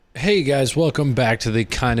Hey guys, welcome back to the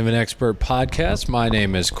Kind of an Expert podcast. My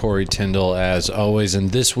name is Corey Tyndall, as always,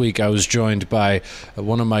 and this week I was joined by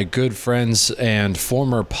one of my good friends and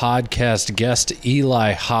former podcast guest,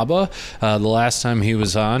 Eli Haba. The last time he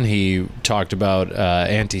was on, he talked about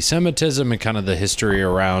anti-Semitism and kind of the history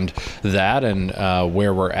around that and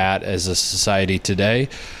where we're at as a society today.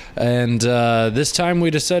 And this time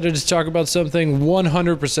we decided to talk about something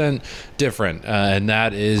 100% different, and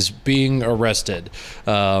that is being arrested.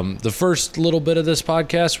 The first little bit of this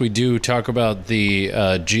podcast, we do talk about the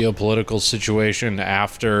geopolitical situation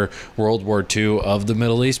after World War II of the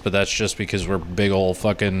Middle East, but that's just because we're big old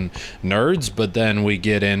fucking nerds. But then we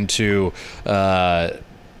get into...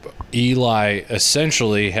 Eli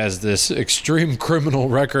essentially has this extreme criminal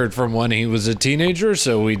record from when he was a teenager,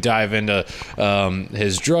 so we dive into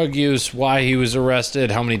his drug use, why he was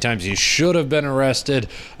arrested, how many times he should have been arrested,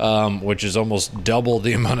 which is almost double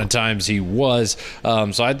the amount of times he was.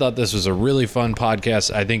 So I thought this was a really fun podcast.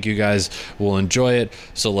 I think you guys will enjoy it,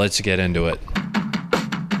 so let's get into it.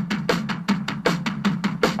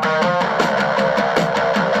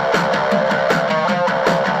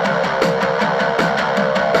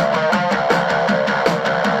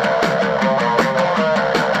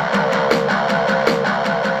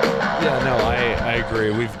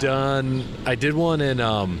 I did one in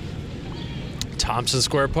Thompson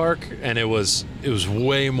Square Park, and it was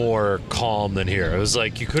way more calm than here. It was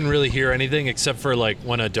like you couldn't really hear anything except for like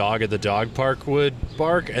when a dog at the dog park would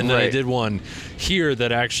bark. And then I did one here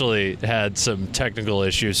that actually had some technical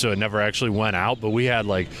issues, so it never actually went out. But we had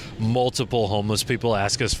like multiple homeless people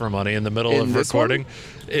ask us for money in the middle of recording.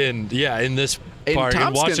 In this park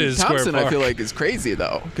in Washington Square Park. I feel like is crazy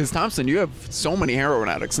though, because Thompson, you have so many heroin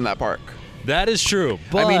addicts in that park. That is true.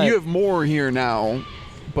 But I mean, you have more here now,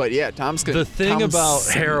 but yeah, The thing about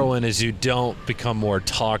heroin is you don't become more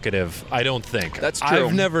talkative, I don't think. That's true.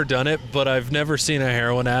 I've never done it, but I've never seen a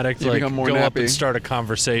heroin addict go up and start a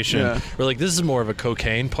conversation. Yeah. We're like, this is more of a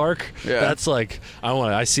cocaine park. Yeah. That's like,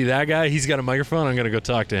 I see that guy, he's got a microphone, I'm going to go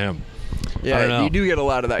talk to him. Yeah, you do get a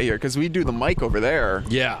lot of that here, because we do the mic over there.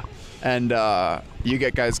 Yeah. And you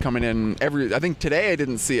get guys coming in I think today I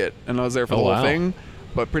didn't see it, and I was there for the whole thing.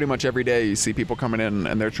 But pretty much every day you see people coming in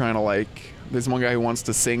and they're trying to there's one guy who wants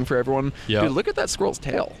to sing for everyone. Yep. Dude, look at that squirrel's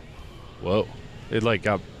tail. Whoa. It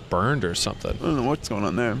got burned or something. I don't know what's going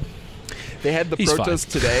on there. They had the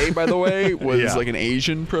protest today, by the was an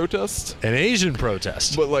Asian protest. An Asian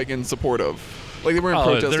protest? But in support of. They weren't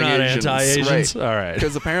protesting they're not Asians. Anti-Asians? Right. All right.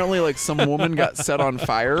 Because apparently some woman got set on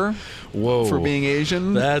fire for being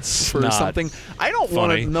Asian. That's for not something. I don't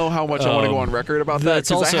want to know how much I want to go on record about that,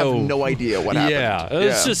 because I have no idea what happened. Yeah.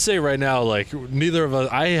 Let's just say right now, neither of us,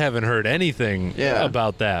 I haven't heard anything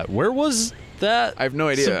about that. Where was that? I have no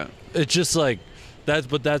idea. It's just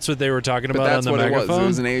but that's what they were talking about on the megaphone? That's what it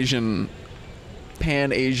was. It was an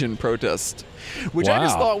pan-Asian protest, which I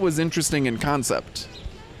just thought was interesting in concept.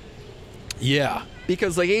 Yeah.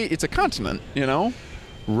 Because, it's a continent,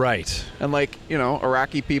 Right. And,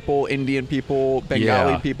 Iraqi people, Indian people,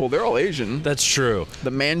 Bengali people, they're all Asian. That's true. The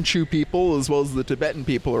Manchu people, as well as the Tibetan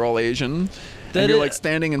people, are all Asian. And you're,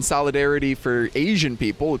 standing in solidarity for Asian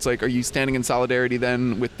people. It's are you standing in solidarity,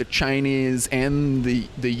 then, with the Chinese and the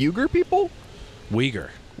Uyghur people?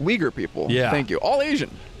 Uyghur people. Yeah. Thank you. All Asian.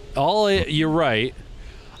 You're right.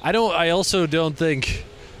 I also don't think...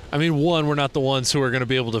 I mean, we're not the ones who are going to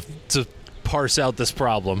be able to parse out this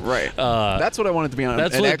problem. Right. That's what I wanted to be an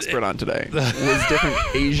expert on today, was different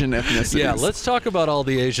Asian ethnicities. Yeah, let's talk about all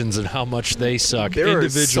the Asians and how much they suck. There are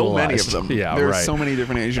so many of them. Yeah, there are so many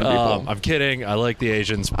different Asian people. I'm kidding. I like the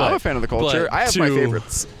Asians. But I'm a fan of the culture. I have my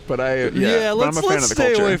favorites. But I'm a fan let's of the culture.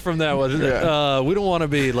 Stay away from that one. Yeah. We don't want to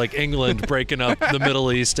be like England breaking up the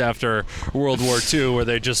Middle East after World War II, where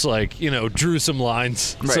they just drew some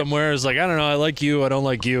lines somewhere. It's I don't know, I like you, I don't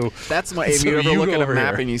like you. That's my. If you ever look at a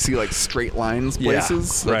map and you see straight lines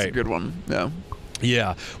places, that's a good one. Yeah.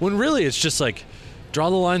 Yeah. When really it's just draw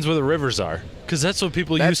the lines where the rivers are. Because that's what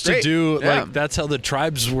people used to do. Yeah. That's how the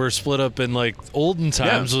tribes were split up in olden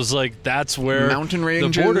times. Was that's where mountain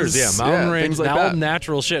ranges, the borders, mountain ranges, things all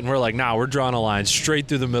natural shit. And we're we're drawing a line straight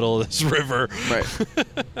through the middle of this river, right?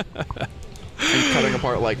 And cutting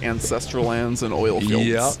apart ancestral lands and oil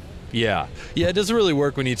fields. Yeah. It doesn't really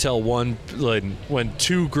work when you tell when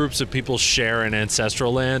two groups of people share an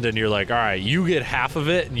ancestral land, and you're all right, you get half of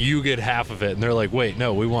it and you get half of it, and they're wait,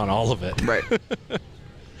 no, we want all of it, right?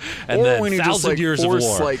 And or then when you thousand years force,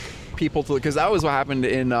 of war. People to, because that was what happened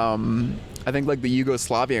in I think the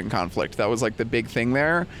Yugoslavian conflict. That was the big thing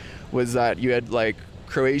there, was that you had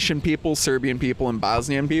Croatian people, Serbian people, and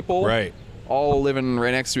Bosnian people, right, all living right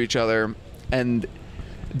next to each other, and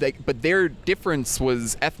but their difference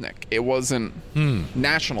was ethnic. It wasn't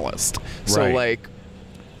nationalist. So Right. like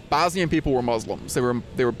Bosnian people were Muslims. They were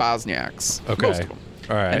Bosniaks. Okay. Most of them.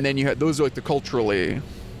 All right. And then you had those are like the culturally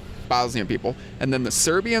Bosnian people. And then the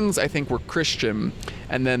Serbians I think were Christian,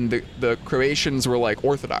 and then the Croatians were like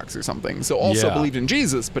Orthodox or something. So also Yeah. believed in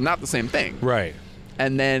Jesus, but not the same thing. Right.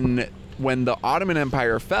 And then when the Ottoman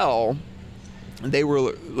Empire fell, they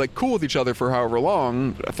were like cool with each other for however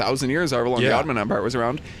long, 1,000 years, however long the Yeah. Ottoman Empire was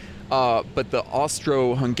around. But the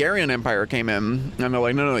Austro-Hungarian Empire came in, and they're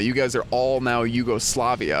like, no, you guys are all now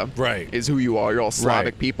Yugoslavia. Right. Is who you are. You're all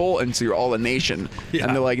Slavic Right. people, and so you're all a nation. Yeah.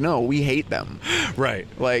 And they're like, no, we hate them. Right.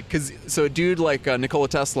 Like, so a dude like Nikola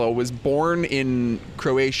Tesla was born in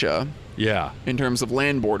Croatia Yeah. in terms of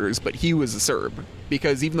land borders, but he was a Serb.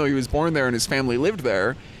 Because even though he was born there and his family lived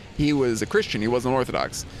there, he was a Christian. He wasn't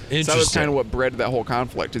Orthodox. So that was Interesting. kind of what bred that whole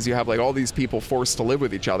conflict, is you have like all these people forced to live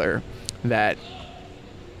with each other that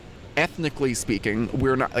ethnically speaking,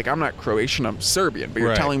 we're not, like, I'm not Croatian, I'm Serbian, but you're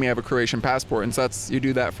Right. telling me I have a Croatian passport, and so you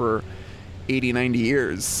do that for 80, 90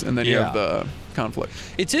 years, and then you Yeah. have the conflict.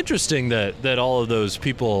 It's interesting that all of those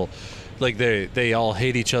people, like they all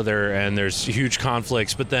hate each other and there's huge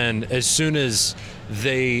conflicts, but then as soon as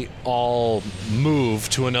they all move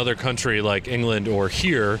to another country like England or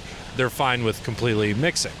here, they're fine with completely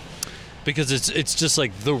mixing. Because it's just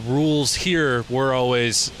like the rules here were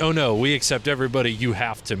always, oh no, we accept everybody, you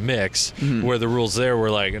have to mix. Where the rules there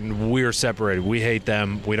were like, and we're separated, we hate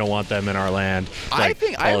them, we don't want them in our land. I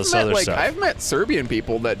think stuff. I've met Serbian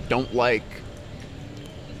people that don't like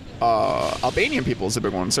Albanian people is a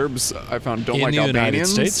big one. Serbs I found don't In like the United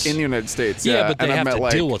Albanians States? in the United States. Yeah, Yeah, but they and I've have met, to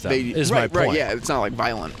like, deal with them, is my right, point. Right, yeah, it's not like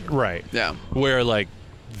violent. Right. Yeah. Where like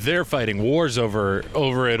they're fighting wars over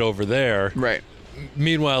it over there. Right.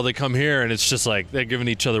 Meanwhile, they come here and it's just like they're giving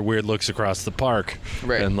each other weird looks across the park.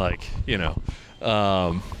 Right. And like, no,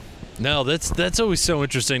 that's always so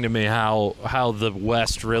interesting to me how the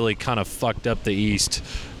West really kind of fucked up the East.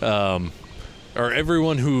 Or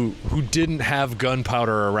everyone who didn't have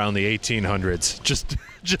gunpowder around the 1800s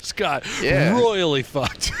just got Yeah. royally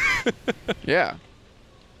fucked. Yeah.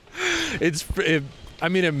 I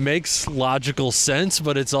mean, it makes logical sense,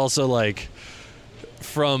 but it's also like,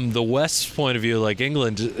 from the West's point of view, like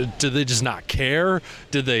England, did they just not care?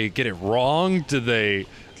 Did they get it wrong? Did they,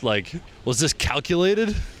 like, was this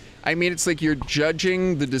calculated? I mean, it's like you're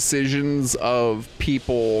judging the decisions of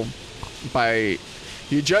people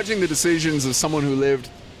you're judging the decisions of someone who lived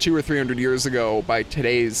 200 or 300 years ago by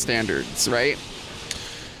today's standards, right?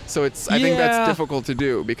 So I think Yeah. that's difficult to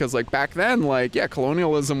do, because like back then, like, yeah,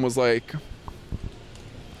 colonialism was like,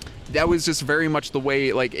 that was just very much the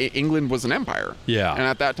way, like, England was an empire. Yeah. And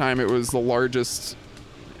at that time it was the largest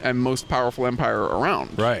and most powerful empire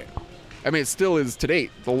around. Right. I mean, it still is to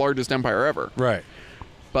date the largest empire ever. Right.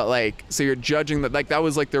 But like, so you're judging that, like, that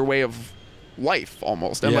was like their way of life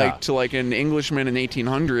almost. And Yeah. like, to like an Englishman in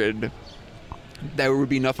 1800, there would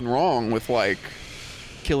be nothing wrong with like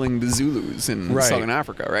killing the Zulus in Right. Southern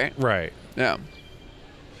Africa, right? Right. Yeah.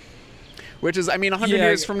 Which is, I mean, 100 Yeah,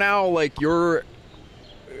 years from now, like, your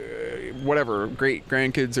whatever great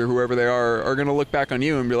grandkids or whoever they are going to look back on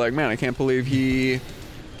you and be like, man, I can't believe he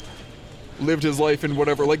lived his life in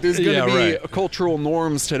whatever. Like, there's going to be right. cultural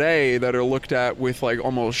norms today that are looked at with like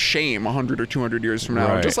almost shame 100 or 200 years from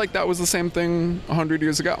now. Right. Just like that was the same thing 100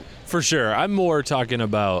 years ago. For sure. I'm more talking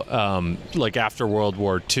about like after World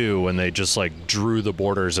War II, when they just like drew the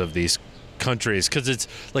borders of these countries. Because it's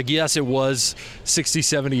like, yes, it was 60,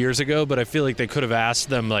 70 years ago, but I feel like they could have asked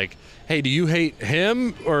them like, hey, do you hate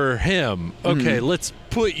him or him? Okay, let's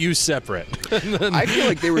put you separate. And then, I feel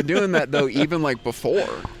like they were doing that though even like before,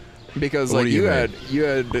 because What like do you you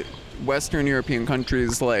had Western European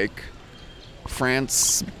countries like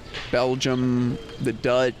France, Belgium, the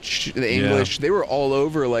Dutch, the English. They were all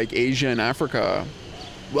over like Asia and Africa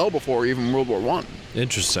well before even World War One.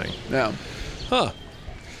 Interesting. Yeah. Huh.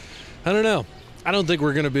 I don't know. I don't think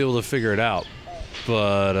we're going to be able to figure it out.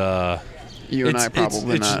 But You and I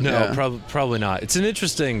probably not. No, yeah. probably not. It's an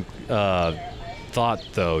interesting thought,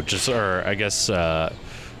 though. Or I guess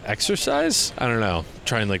exercise. I don't know.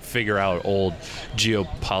 Try and like figure out old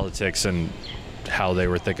geopolitics and how they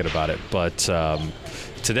were thinking about it. But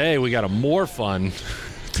today we got a more fun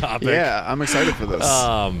topic. Yeah, I'm excited for this.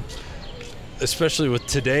 Especially with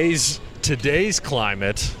today's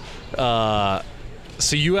climate.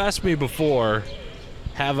 So you asked me before,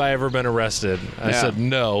 have I ever been arrested? I Yeah. said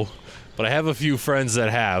no, but I have a few friends that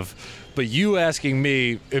have. But you asking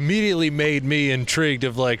me immediately made me intrigued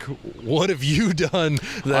of like, what have you done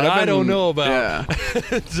that I don't know about? Yeah.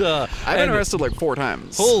 And, I've been arrested like 4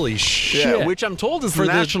 times. Holy shit. Yeah, which I'm told is For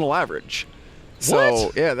the national average. So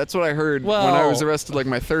What? yeah, that's what I heard when I was arrested. Like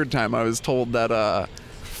my third time, I was told that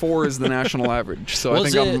 4 is the national average. So I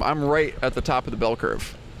think I'm right at the top of the bell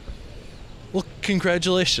curve. Well,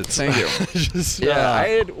 congratulations. Thank you.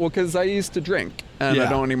 Because I used to drink and I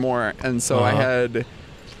don't anymore, and so I had.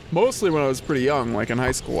 Mostly when I was pretty young, like in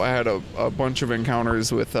high school, I had a bunch of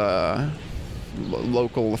encounters with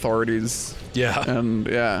local authorities. Yeah. And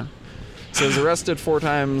so I was arrested 4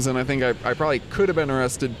 times, and I think I probably could have been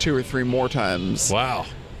arrested 2 or 3 more times. Wow.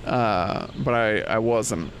 But I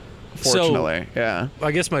wasn't, fortunately. So,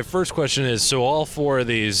 I guess my first question is, so all 4 of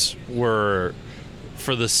these were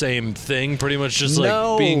for the same thing, pretty much just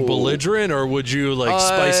like being belligerent, or would you like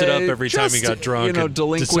spice it up every time you got drunk?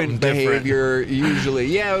 Delinquent behavior usually.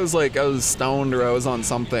 Yeah, it was like I was stoned or I was on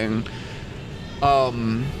something.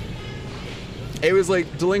 It was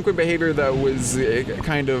like delinquent behavior that was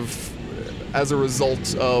kind of as a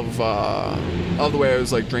result of the way I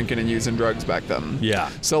was like drinking and using drugs back then. Yeah.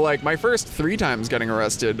 So like my first 3 times getting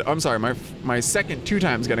arrested, my second 2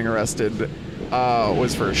 times getting arrested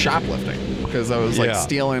was for shoplifting, because I was like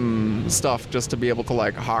stealing stuff just to be able to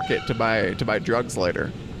like hawk it to buy drugs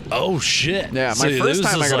later. Oh shit. Yeah, my first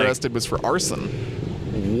time I got arrested was for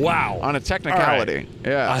arson. Wow. On a technicality. Right.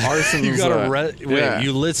 Yeah. Arson. You got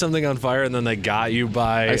you lit something on fire and then they got you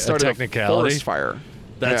by a technicality? A forest fire.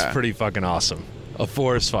 That's pretty fucking awesome. A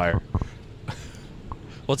forest fire.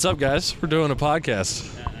 What's up, guys? We're doing a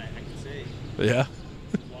podcast. I can see. Yeah?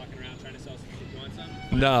 Walking around trying to sell some. You want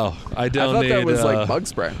some? No, I don't need... I thought that was like bug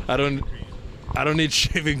spray. I don't need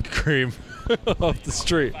shaving cream off the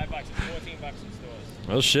street. $5. It's $14 in stores.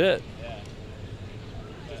 Well, shit. Yeah.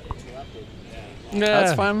 Just interrupted. Yeah.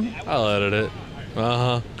 That's fine. I'll edit it.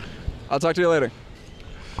 Uh-huh. I'll talk to you later.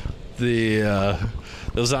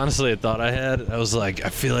 That was honestly a thought I had. I was like, I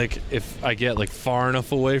feel like if I get like far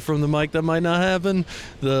enough away from the mic, that might not happen,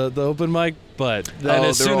 the open mic. But then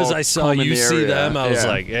as soon as I saw you see them, I was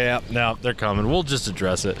like, yeah, no, they're coming. We'll just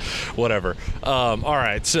address it. Whatever. All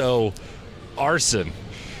right, so arson.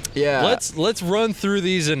 Yeah. Let's run through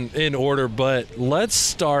these in order, but let's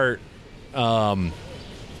start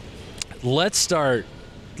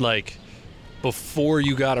like before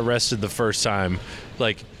you got arrested the first time.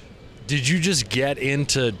 Like, did you just get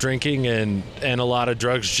into drinking and a lot of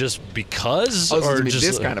drugs just because? Or just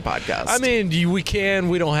this kind of podcast? I mean, we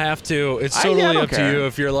don't have to. It's totally up to you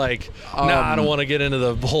if you're like, nah, I don't want to get into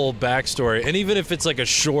the whole backstory. And even if it's like a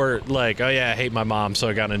short, like, oh yeah, I hate my mom, so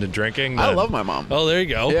I got into drinking. I love my mom. Oh, there you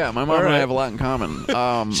go. Yeah, my mom and I have a lot in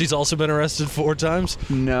common. She's also been arrested 4 times?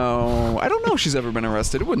 No, I don't know if she's ever been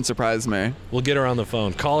arrested. It wouldn't surprise me. We'll get her on the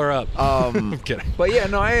phone. Call her up. I'm kidding. But yeah,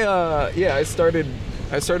 no, I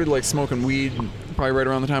started like smoking weed probably right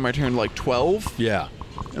around the time I turned like 12. Yeah.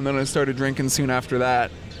 And then I started drinking soon after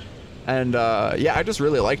that. And I just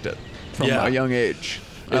really liked it from a young age.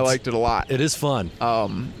 I liked it a lot. It is fun.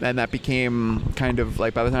 And that became kind of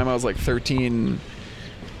like, by the time I was like 13,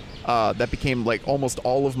 that became like almost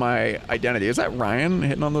all of my identity. Is that Ryan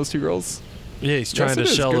hitting on those 2 girls? Yeah, he's trying to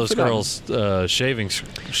sell those girls the shaving cream,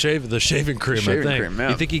 I think. Cream, yeah.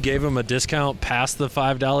 You think he gave him a discount past the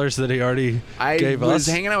 $5 that he already gave us? I was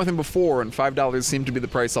hanging out with him before, and $5 seemed to be the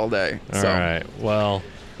price all day. All right. Well,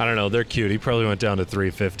 I don't know. They're cute. He probably went down to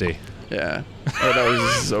 $3.50. Yeah. That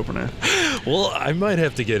was his opener. Well, I might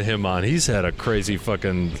have to get him on. He's had a crazy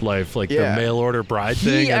fucking life, like the mail order bride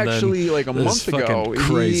thing. He actually, like a month ago,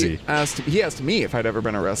 crazy. He asked me if I'd ever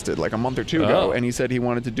been arrested, like a month or 2 ago, and he said he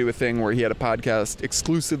wanted to do a thing where he had a podcast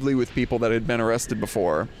exclusively with people that had been arrested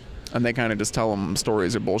before, and they kind of just tell him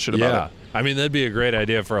stories or bullshit about it. I mean, that'd be a great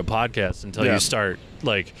idea for a podcast until you start,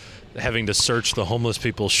 like, having to search the homeless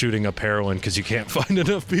people shooting up heroin because you can't find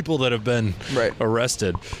enough people that have been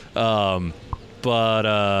arrested.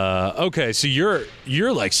 Okay, so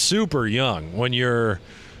you're like super young when you're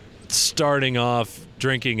starting off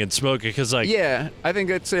drinking and smoking, because like I think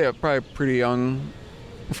I'd say probably pretty young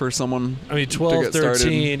for someone. I mean, 12,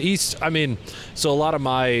 13 so a lot of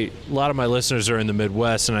my listeners are in the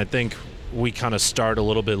Midwest, and I think we kind of start a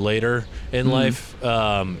little bit later in life.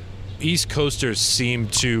 East Coasters seem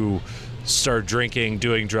to start drinking,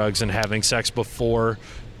 doing drugs, and having sex before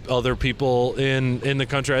other people in the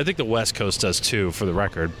country. I think the West Coast does too, for the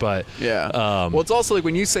record. But well, it's also like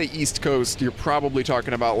when you say East Coast, you're probably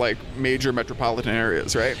talking about like major metropolitan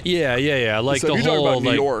areas, right? Yeah. Like so the whole about New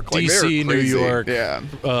like York, DC, like New York,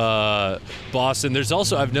 Boston. There's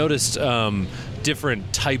also, I've noticed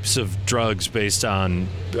different types of drugs based on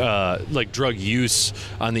like drug use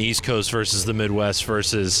on the East Coast versus the Midwest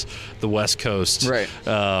versus the West Coast. Right.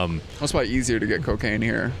 Um, That's why easier to get cocaine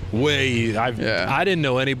here. I didn't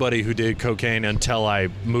know anybody who did cocaine until I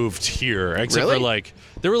moved here, except Really? for like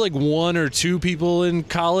there were like one or two people in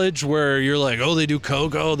college where you're like, oh, they do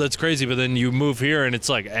coke, oh, that's crazy, but then you move here and it's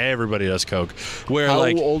like everybody does coke. Where How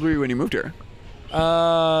like old were you when you moved here?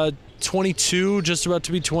 22, just about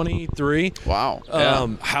to be 23. Wow.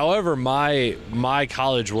 However, my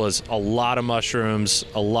college was a lot of mushrooms,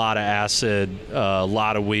 a lot of acid, a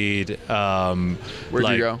lot of weed. Where'd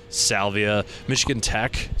you go? Salvia, Michigan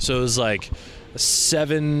Tech. So it was like a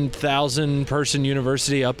 7,000 person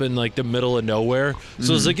university up in like the middle of nowhere.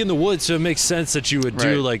 So it's like in the woods. So it makes sense that you would do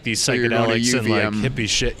Right. like these So you're going to psychedelics and like UVM. hippie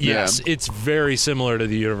shit. Yeah. Yes, it's very similar to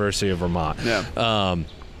the University of Vermont. Yeah.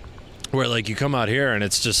 Where like you come out here and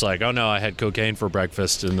it's just like, oh no, I had cocaine for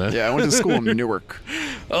breakfast and then Yeah, I went to school in Newark.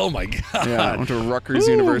 oh my god. Yeah, I went to Rutgers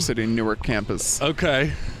University Newark campus.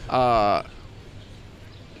 Okay.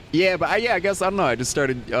 Yeah, but I guess I don't know. I just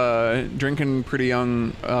started drinking pretty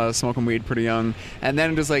young, smoking weed pretty young, and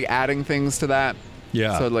then just like adding things to that.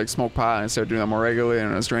 Yeah. So I'd like smoke pot, and I started doing that more regularly,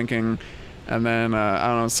 and I was drinking. And then I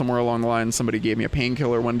don't know, somewhere along the line, somebody gave me a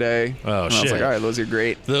painkiller one day. Oh, and shit. I was like, all right, those are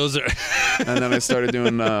great. Those are And then I started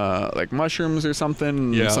doing like mushrooms or something.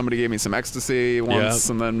 And Yeah. somebody gave me some ecstasy once,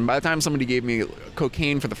 Yeah. and then by the time somebody gave me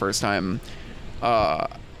cocaine for the first time,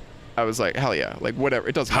 I was like, hell yeah, like whatever.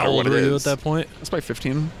 It doesn't how matter old what were it you is. at that point? It's probably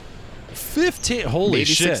 15. 15. Holy Maybe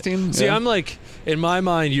shit. 16, See, yeah. I'm like in my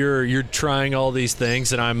mind you're trying all these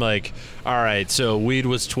things and I'm like, all right, so weed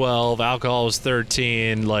was 12, alcohol was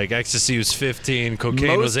 13, like ecstasy was 15, cocaine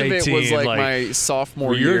Most was of 18. it was like my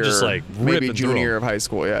sophomore you're year. just, like, maybe ripping through junior 'em. year of high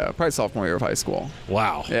school. Yeah, probably sophomore year of high school.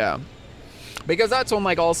 Wow. Yeah, because that's when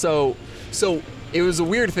like also so it was a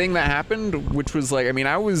weird thing that happened, which was like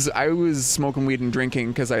I was smoking weed and drinking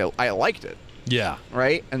because I liked it. Yeah.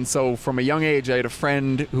 Right, and so from a young age, I had a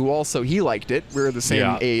friend who also he liked it. We were the same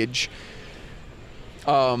Yeah. age.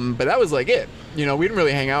 But that was like it. You know, we didn't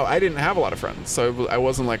really hang out. I didn't have a lot of friends, so I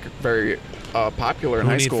wasn't like very popular in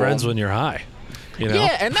Who high need school. friends when you're high? You know?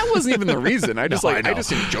 Yeah, and that wasn't even the reason. I just No, like I I know.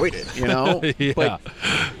 just enjoyed it, you know. Yeah. But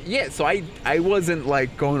yeah, so I wasn't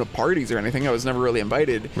like going to parties or anything. I was never really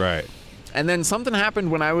invited. Right. And then something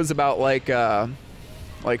happened when I was about like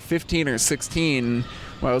 15 or 16.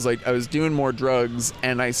 When I was doing more drugs,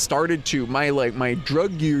 and I started to my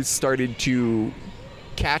drug use started to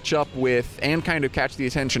catch up with and kind of catch the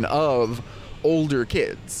attention of older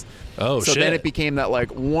kids. Oh, so shit. then it became that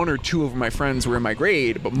like one or two of my friends were in my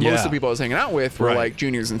grade, but most Yeah. of the people I was hanging out with were Right. like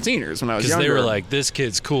juniors and seniors when I was Because younger. they were like, this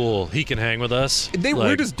kid's cool. He can hang with us. They like,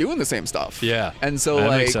 were just doing the same stuff. Yeah. And so That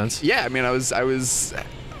like makes sense. yeah, I mean I was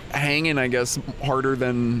hanging I guess harder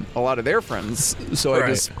than a lot of their friends. So I Right.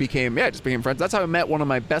 just became friends. That's how I met one of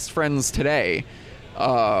my best friends today.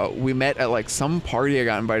 We met at like some party I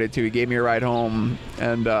got invited to. He gave me a ride home,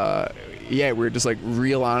 and yeah, we were just like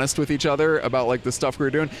real honest with each other about like the stuff we were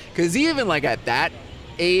doing. Because even like at that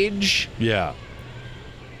age, Yeah.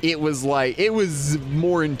 it was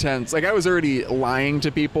more intense. Like I was already lying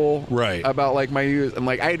to people Right. about like my use. And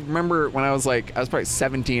like I remember when I was probably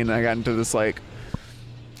 17 and I got into this like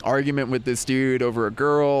argument with this dude over a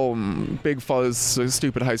girl, and big fuzz,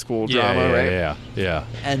 stupid high school drama, yeah, right? Yeah.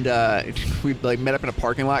 And we like met up in a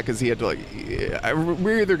parking lot because he had to like we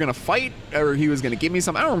were either gonna fight or he was gonna give me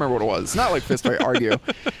something. I don't remember what it was. It's not like fist fight, argue.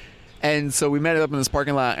 And so we met up in this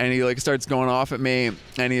parking lot, and he like starts going off at me,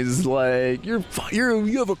 and he's like, you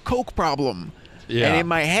have a coke problem." Yeah. And in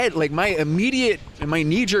my head, like my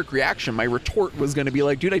knee-jerk reaction, my retort was going to be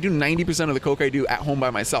like, dude, I do 90% of the coke I do at home by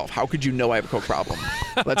myself. How could you know I have a coke problem?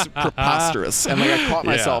 That's preposterous. And like I caught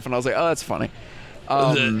myself, and I was like, oh, that's funny.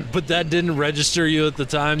 But that didn't register you at the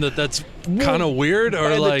time that's kind of weird? Or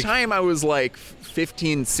By like. the time I was like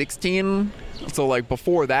 15, 16, so like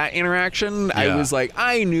before that interaction, Yeah. I was like,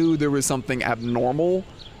 I knew there was something abnormal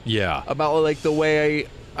Yeah. about like the way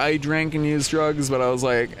I drank and used drugs, but I was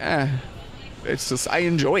like, it's just I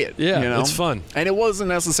enjoy it. Yeah, you know? it's fun. And it wasn't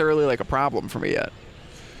necessarily like a problem for me yet.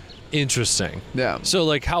 Interesting. Yeah. So,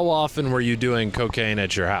 like, how often were you doing cocaine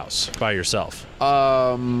at your house by yourself?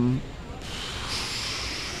 I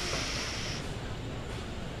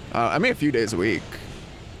mean, a few days a week.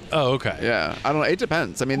 Oh, okay. Yeah, I don't know. It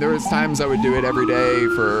depends. I mean, there was times I would do it every day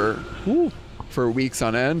for weeks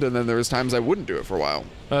on end, and then there was times I wouldn't do it for a while.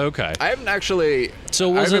 Okay. I haven't actually. So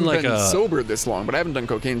it wasn't I haven't like been a- sober this long, but I haven't done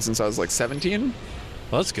cocaine since I was like 17.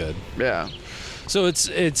 Well, that's good. Yeah. So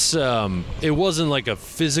it wasn't like a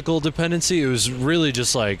physical dependency. It was really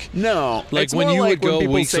just like No. Like it's when more you like would go when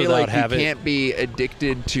people weeks say without like having- you can't be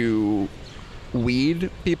addicted to weed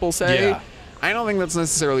people say. Yeah. I don't think that's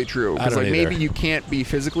necessarily true. I Because don't like maybe either. you can't be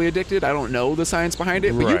physically addicted. I don't know the science behind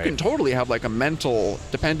it, but you Right. can totally have like a mental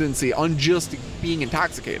dependency on just being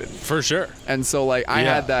intoxicated. For sure. And so like I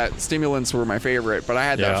Yeah. had that. Stimulants were my favorite, but I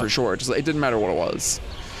had that Yeah. for sure. Just it didn't matter what it was.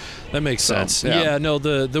 That makes So, sense. yeah. Yeah, no,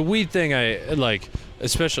 the weed thing, I like,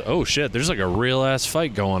 especially, oh shit, there's like a real ass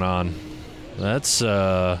fight going on. That's,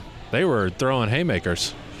 they were throwing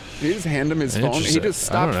haymakers. He just hand him his phone. He Interesting.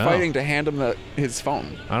 just I don't stopped know. fighting to hand him his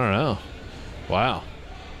phone. I don't know. Wow.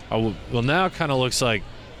 Well, now it kind of looks like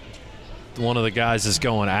one of the guys is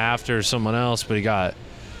going after someone else, but he got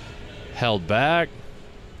held back.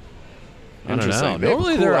 I don't know. Interesting. They have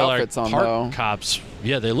Normally cool there are like outfits on, park though. cops.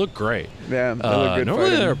 Yeah, they look great. Yeah, they look good normally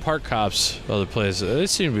fighting. there are park cops other places. They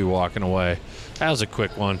seem to be walking away. That was a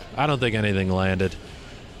quick one. I don't think anything landed.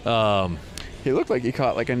 He looked like he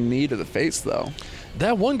caught like a knee to the face, though.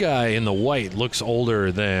 That one guy in the white looks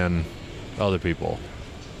older than other people,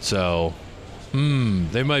 so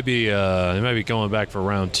they might be going back for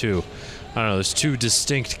round 2. I don't know. There's 2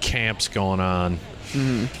 distinct camps going on,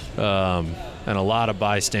 and a lot of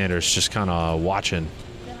bystanders just kind of watching.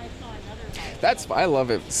 I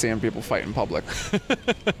love it seeing people fight in public.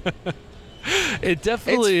 It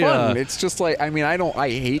definitely It's fun. It's just like I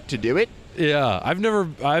hate to do it. Yeah, I've never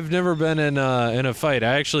been in a fight.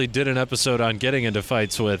 I actually did an episode on getting into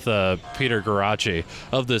fights with Peter Garaci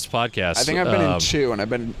of this podcast. I think I've been in 2, and I've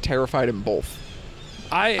been terrified in both.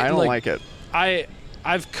 I don't like it.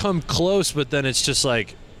 I've come close, but then it's just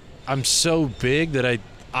like I'm so big that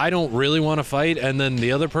I don't really want to fight, and then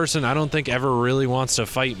the other person I don't think ever really wants to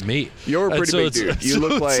fight me. You're a And pretty so big it's- dude. You so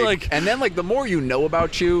look it's like, and then like the more you know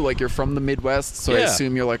about you, like you're from the Midwest, so I Yeah.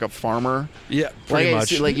 assume you're like a farmer. yeah, Like pretty I much.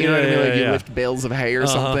 see, like you know what I mean? Like you yeah. lift bales of hay or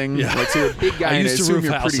Uh-huh, something. yeah. Like so you're a big guy, I and I used to assume roof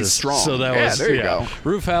you're houses, pretty strong. so that yeah, was there you go.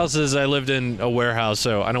 Roof houses. I lived in a warehouse,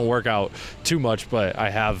 so I don't work out too much, but I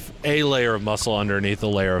have a layer of muscle underneath a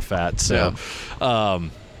layer of fat. So,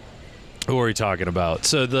 who are we talking about?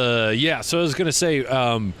 So so I was gonna say,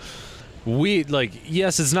 weed, like,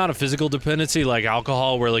 yes, it's not a physical dependency like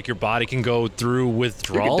alcohol, where like your body can go through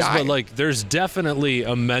withdrawals, die. but like there's definitely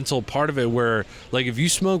a mental part of it where, like, if you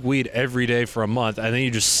smoke weed every day for a month and then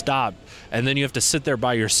you just stop and then you have to sit there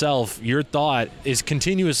by yourself, your thought is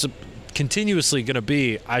continuously going to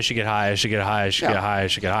be, I should get high, I should get high, I should Yeah. get high, I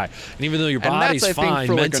should get high. And even though your And body's that's, I fine think,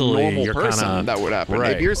 for like a mentally, normal you're person kind of that would happen.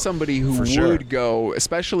 Right. If you're somebody who For would sure. go,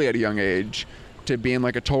 especially at a young age, to being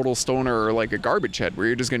like a total stoner or like a garbage head, where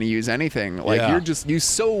you're just going to use anything, like Yeah. you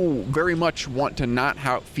so very much want to not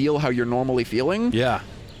feel how you're normally feeling. Yeah.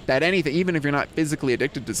 That anything, even if you're not physically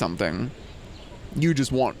addicted to something, you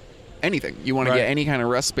just want anything. You want to Right. get any kind of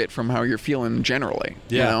respite from how you're feeling generally.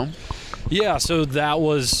 Yeah. You know? Yeah, so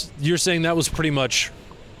you're saying that was pretty much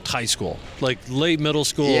high school, like late middle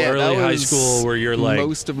school, that early high was school, where you're like,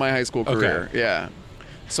 most of my high school Okay. career. Yeah.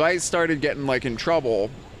 So I started getting like in trouble.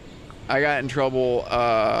 I got in trouble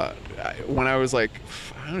when I was like,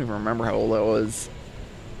 I don't even remember how old I was.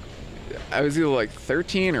 I was either like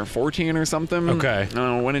 13 or 14 or something. Okay. And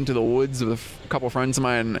I went into the woods with a couple friends of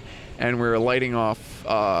mine, and we were lighting off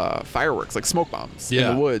fireworks, like smoke bombs, Yeah.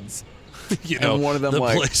 in the woods. you and know, one of them, the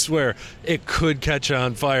like- place where it could catch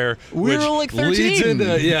on fire. We which were like leads 13.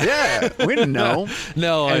 into- Yeah, we didn't know.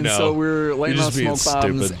 No, I And know. so we were lighting You're off just being smoke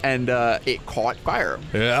bombs, stupid. and it caught fire.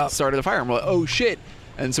 Yeah. Started the fire. And we're like, oh shit.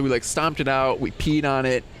 And so we like stomped it out. We peed on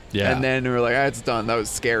it. Yeah. And then we were like, it's done. That was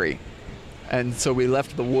scary. And so we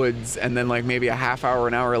left the woods, and then like maybe a half hour,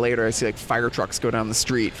 an hour later, I see like fire trucks go down the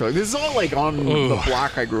street. This is all like on the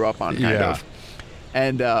block I grew up on, kind Yeah. of.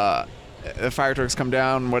 And the fire trucks come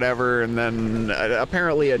down, whatever, and then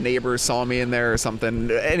apparently a neighbor saw me in there or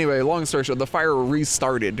something. Anyway, long story short, the fire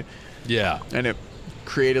restarted, Yeah. and it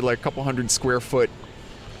created like a couple 100 square foot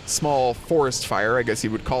small forest fire, I guess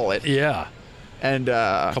you would call it. Yeah. And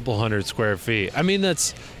A couple 100 square feet. I mean,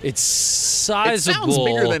 it's sizable.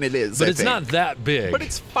 bigger than it is, but I it's think. not that big. but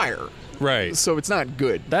it's fire, right. so it's not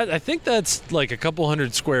good. I think that's like a couple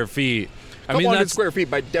 100 square feet. I Couple mean, 100 that's square feet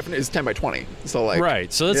by definition is 10 by 20. So like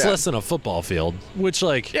right. So that's yeah. less than a football field, which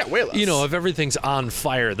like, Yeah, way less. you know, if everything's on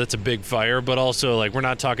fire, that's a big fire. But also, like, we're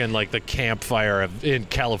not talking like the campfire in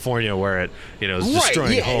California where it, you know, is destroying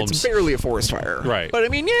right, yeah, homes. it's barely a forest fire. Right. But I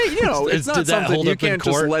mean, yeah, you know, it's Did not that something hold you up in can't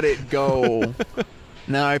just court? let it go.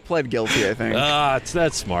 No, I pled guilty, I think.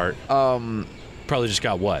 That's smart. Probably just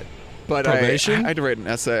got what? But probation? I had to write an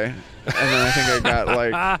essay, and then I think I got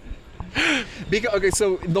like. Because, okay,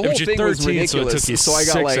 so the whole but you're thing was 13, so it ridiculous. took you I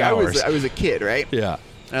got 6 like hours. I was a kid, right? Yeah.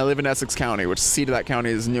 And I live in Essex County, which the seat of that county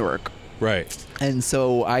is Newark. Right. And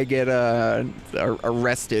so I get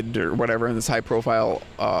arrested or whatever in this high-profile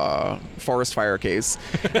forest fire case.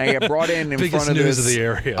 And I get brought in Biggest front of news this. of the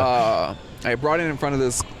area. I get brought in front of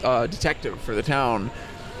this detective for the town,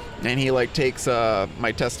 and he like takes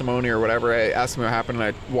my testimony or whatever. I ask him what happened,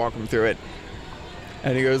 and I walk him through it.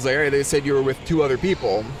 And he goes like, "Hey, they said you were with 2 other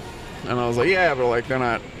people." And I was like, "Yeah, but like they're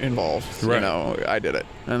not involved. Right. You know, I did it."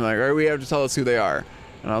 And like, "All right, we have to tell us who they are."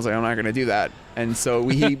 And I was like, "I'm not going to do that." And so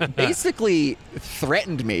he basically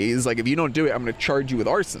threatened me. He's like, "If you don't do it, I'm going to charge you with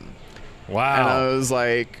arson." Wow. And I was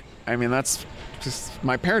like, I mean, that's just,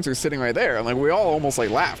 my parents are sitting right there. And like, we all almost like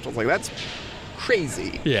laughed. I was like, that's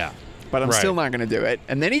crazy. Yeah. But I'm Right. still not going to do it.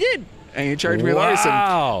 And then he did. And he charged me with Wow.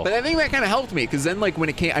 arson. But I think that kind of helped me. Because then like when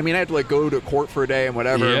it came, I mean, I had to like go to court for a day and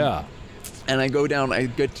whatever. Yeah. And I go down, I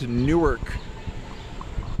get to Newark,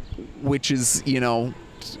 which is, you know,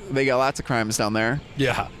 they got lots of crimes down there.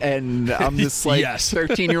 Yeah. And I'm this like Yes.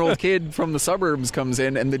 13-year-old kid from the suburbs comes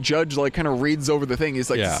in, and the judge like kind of reads over the thing. He's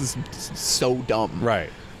like, Yeah. "This is so dumb." Right.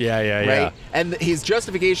 Yeah. Right. Yeah. And his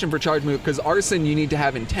justification for charging me, because arson you need to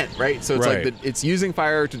have intent, right? So it's Right. like it's using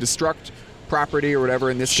fire to destruct property or whatever.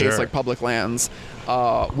 In this Sure. case, like public lands,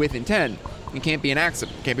 with intent. It can't be an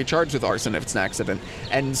accident. Can't be charged with arson if it's an accident.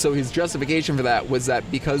 And so his justification for that was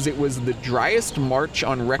that because it was the driest March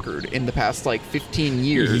on record in the past like 15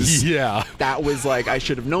 years. Yeah. That was like, I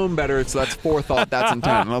should have known better, so that's forethought, that's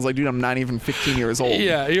intent. And I was like, dude, I'm not even 15 years old.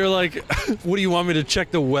 Yeah, you're like, what do you want me to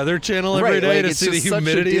check the Weather Channel every Right, day like, to it's see the just such a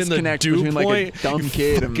humidity and the disconnect dew between, like, a point? dumb You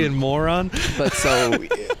kid and- fucking moron. But so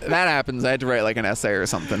that happens. I had to write like an essay or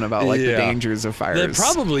something about like the Yeah. dangers of fires. That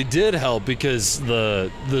probably did help because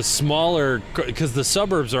the smaller, because the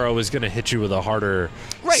suburbs are always going to hit you with a harder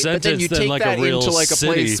right, sentence but then you than take like that a real into like a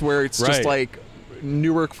city. place where it's just Right. like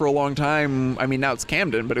Newark for a long time. I mean, now it's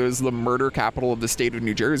Camden, but it was the murder capital of the state of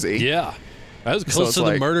New Jersey. Yeah. That was So close it's to the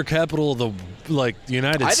like- murder capital of the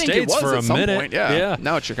United I think States it was for at a some minute. point. Yeah. Yeah.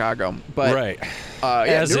 Now it's Chicago, but Right. yeah,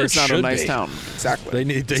 As Newark's it not a should nice be. town. Exactly.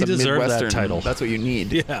 They It's a deserve that Midwestern- title. That's what you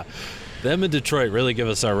need. Yeah. Them in Detroit really give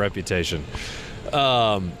us our reputation.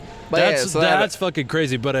 But yeah, That's so that- that's fucking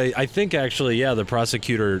crazy. But I think actually, yeah, the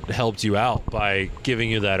prosecutor helped you out by giving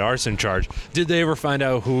you that arson charge. Did they ever find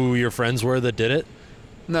out who your friends were that did it?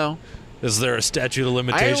 No. Is there a statute of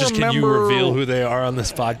limitations? Can you remember- reveal who they are on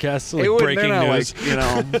this podcast? Like It would, breaking they're not news. like, you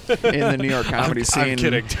know, in the New York comedy I'm scene.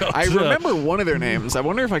 kidding. Don't. I remember one of their names. I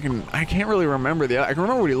wonder if I can't really remember I can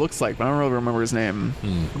remember what he looks like, but I don't really remember his name.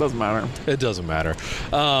 It doesn't matter. It doesn't matter.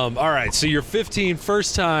 All right, so you're 15,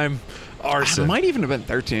 first time arson. It might even have been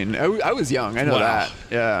 13. I was young. I know Wow.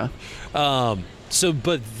 that. Yeah. So,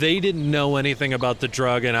 but they didn't know anything about the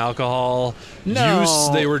drug and alcohol No. use.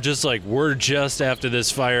 They were just like, we're just after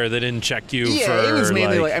this fire. They didn't check you Yeah, for it was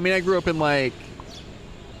mainly like, I mean, I grew up in like,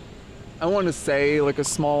 I want to say like a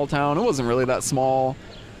small town. It wasn't really that small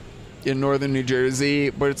in northern New Jersey,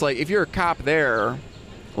 but it's like if you're a cop there,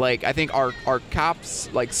 like I think our cops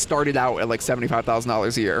like started out at like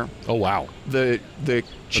 $75,000 a year. oh wow, The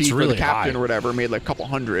chief or really the captain high. or whatever made like a couple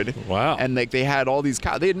hundred. Wow. And like they had all these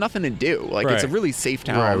they had nothing to do. Like it's a Right. really safe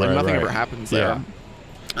town. Right, like right, nothing right. ever happens Yeah. there.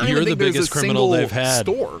 I don't you're even the think there's biggest a criminal single they've had.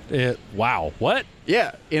 Store. Wow, what?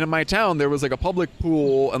 Yeah, in my town there was like a public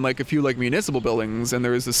pool and like a few like municipal buildings, and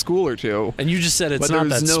there was a school or two. And you just said it's But not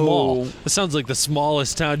there's that no- small. It sounds like the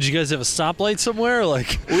smallest town. Did you guys have a stoplight somewhere? Like,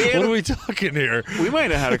 had what a- are we talking here? We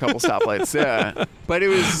might have had a couple stoplights, yeah. But it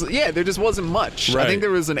was there just wasn't much. Right. I think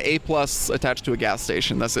there was an A+ attached to a gas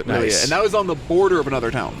station. That's it, really. Nice. And that was on the border of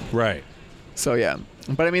another town. Right. So yeah.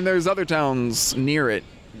 But I mean, there's other towns near it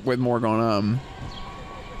with more going on.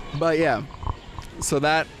 But yeah. So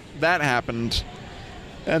that happened.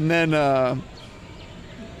 And then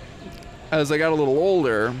as I got a little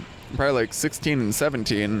older, probably like 16 and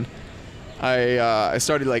 17, I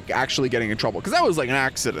started like actually getting in trouble because that was like an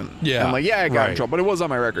accident. Yeah, I'm like, yeah, I got in right. trouble, but it was on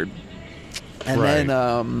my record. And Right.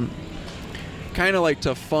 then kind of like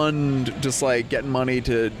to fund just like getting money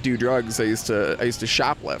to do drugs, I used to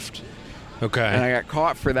shoplift. Okay. And I got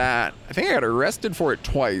caught for that. I think I got arrested for it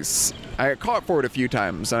twice. I got caught for it a few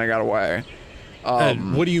times, and I got away.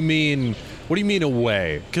 And what do you mean? What do you mean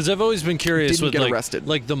away? Because I've always been curious Didn't with get like, arrested.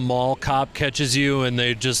 like the mall cop catches you and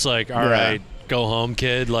they just like, all Yeah. right, go home,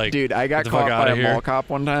 kid. Like, Dude, I got get the fuck caught by outta a here. mall cop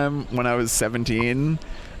one time when I was 17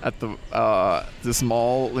 at the this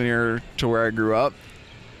mall near to where I grew up.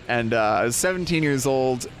 And I was 17 years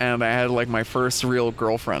old, and I had like my first real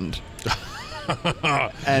girlfriend.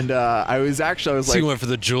 And I was So like, you went for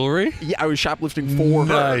the jewelry? yeah, I was shoplifting for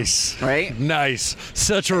Nice. her, right? Nice.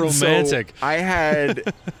 Such a So romantic. I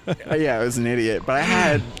had, yeah, I was an idiot, but I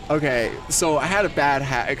had, okay, so I had a bad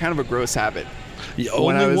kind of a gross habit.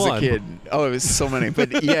 when I Only was one. a kid. Oh, it was so many.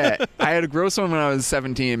 But yeah, I had to grow some when I was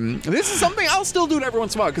 17. This is something I'll still do it every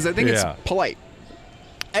once in a while because I think Yeah. it's polite.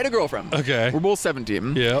 I had a girlfriend. Okay. We're both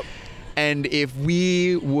 17. Yep. And if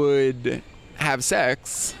we would have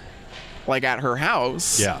sex, like at her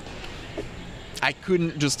house, Yeah. I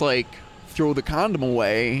couldn't just like throw the condom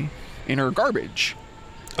away in her garbage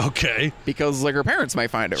Okay. because like her parents might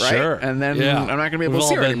find it, right? Sure. And then Yeah. I'm not gonna be We've able to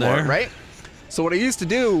see all her been anymore, there. right? So what I used to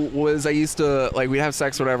do was I used to like we'd have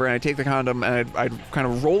sex or whatever, and I'd take the condom and I'd kind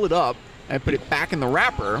of roll it up and put it back in the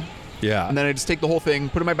wrapper, Yeah. and then I just take the whole thing,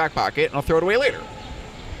 put it in my back pocket, and I'll throw it away later.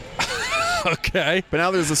 Okay. But now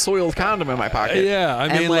there's a soiled condom in my pocket. Yeah, I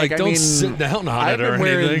mean, And, like, don't mean, sit down on I've it or been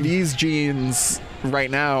wearing anything. these jeans right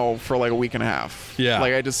now for like a week and a half. Yeah.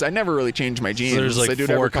 Like I never really change my jeans. there's, like, I do it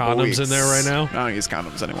 4 every couple condoms weeks. in there right now? I don't use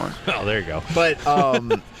condoms anymore. Oh, there you go. But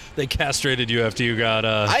They castrated you after you got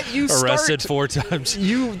you arrested start- 4 times.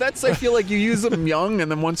 I feel like you use them young, and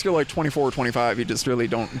then once you're like 24 or 25, you just really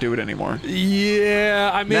don't do it anymore. Yeah,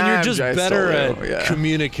 I mean, Nah, you're just I better still at do, yeah.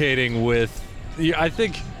 communicating with. I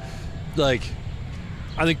think, like,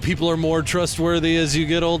 people are more trustworthy as you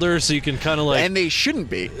get older, so you can kind of like. And they shouldn't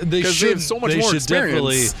be. They Because should have so much they more should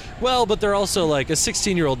experience. definitely. Well, but they're also like a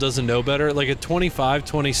 16-year-old doesn't know better. Like a 25,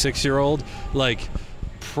 26-year-old, like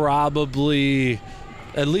probably.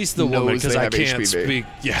 At least the woman, Knows because they I have can't HPV. speak.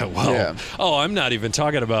 Yeah, well. Yeah. Oh, I'm not even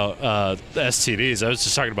talking about STDs. I was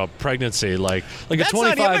just talking about pregnancy. Like a That's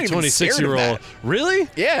not- I'm not 25, even scared of 26-year-old. that. Really?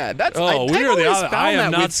 Yeah, that's. Oh, I've we are the always other. found I am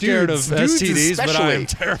that not with scared dudes, of dudes STDs, but I am especially.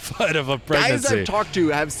 terrified of a Guys pregnancy. I've talked to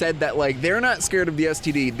have said that like they're not scared of the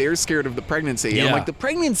STD, they're scared of the pregnancy. And I'm Yeah. like, the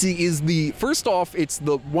pregnancy is the first off, it's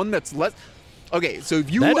the one that's less. Okay, so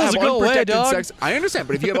if you That have doesn't go away, unprotected dog. sex, I understand,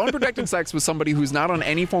 but if you have unprotected sex with somebody who's not on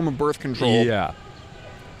any form of birth control, Yeah.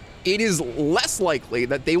 it is less likely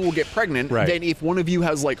that they will get pregnant Right. than if one of you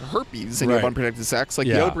has like herpes and you have Right. unprotected sex. Like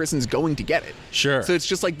Yeah. the other person's going to get it. Sure. So it's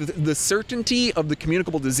just like the certainty of the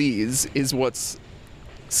communicable disease is what's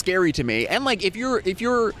scary to me. And like if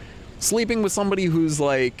you're sleeping with somebody who's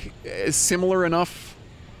like similar enough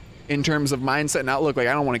in terms of mindset and outlook, like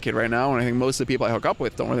I don't want a kid right now, and I think most of the people I hook up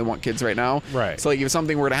with don't really want kids right now. Right. So like if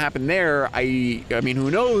something were to happen there, I mean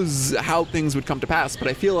who knows how things would come to pass, but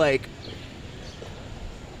I feel like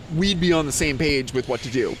we'd be on the same page with what to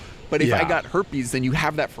do. But if Yeah. I got herpes, then you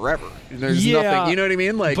have that forever. There's Yeah, nothing, you know what I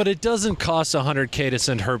mean? Like, but it doesn't cost $100K to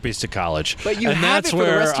send herpes to college. but you and have that's it for the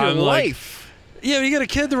where rest of your I'm like, life. yeah, but you got a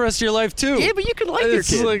kid the rest of your life too. Yeah, but you could like your It's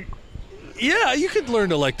kid. like, yeah, you could learn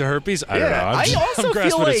to like the herpes. I don't know. Yeah, I'm, I also I'm feel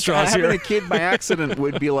grasping at like straws having here. a kid by accident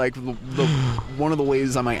would be like the one of the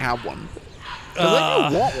ways I might have one. 'Cause I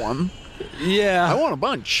do want one. Yeah. I want a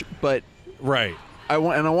bunch, but Right. I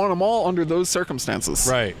want them all under those circumstances.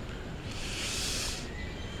 Right.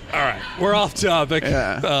 All right, we're off topic.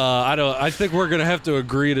 Yeah. I think we're gonna have to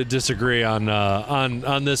agree to disagree on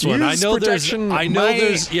this one. Use protection.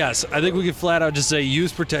 Yes, I think we can flat out just say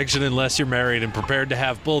use protection unless you're married and prepared to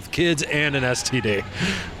have both kids and an STD.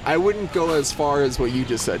 I wouldn't go as far as what you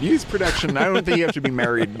just said. Use protection. I don't think you have to be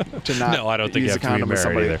married to not. No, I don't think you use have a to be condom with married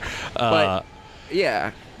somebody. either. But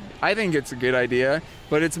yeah, I think it's a good idea.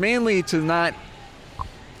 But it's mainly to not.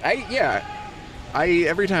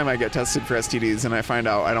 Every time I get tested for STDs and I find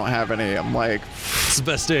out I don't have any, I'm like, It's the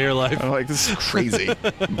best day of your life. this is crazy.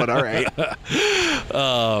 But all right.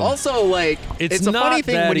 Also, like, It's a not funny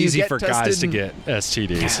thing that when you easy get for tested, guys to get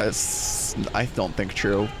STDs. Yes, I don't think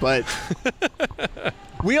true, but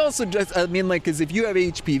we also just, I mean, like, because if you have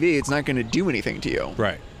HPV, it's not going to do anything to you.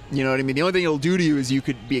 Right. You know what I mean? The only thing it'll do to you is you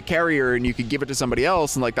could be a carrier and you could give it to somebody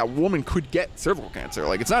else, and like that woman could get cervical cancer.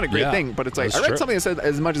 Like, it's not a great Yeah, thing, but it's like that's I read true. something that said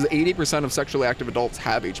as much as 80% of sexually active adults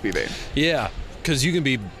have HPV. Yeah, because you can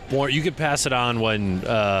be born. You can pass it on when,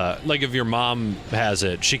 like, if your mom has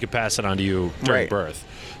it, she could pass it on to you during Right. birth.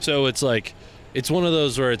 So it's like, it's one of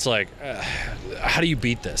those where it's like, how do you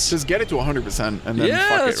beat this? Just get it to 100% and then Yeah,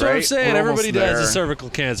 fuck that's it, what right? I'm saying. We're Everybody almost dies there. of cervical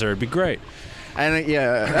cancer. It'd be great. And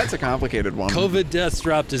yeah, that's a complicated one. COVID deaths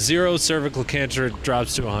drop to 0. Cervical cancer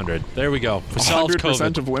drops to 100. There we go. We solved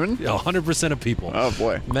 100% COVID. of women? 100% of people. Oh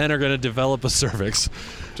boy, Men are going to develop a cervix.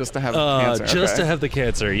 just to have cancer. Just okay. to have the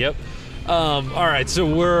cancer. Yep. All right, so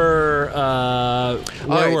we're where All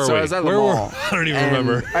right, were so we? I was at the Where were- mall. I don't even and-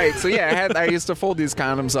 remember. All right, so yeah, I used to fold these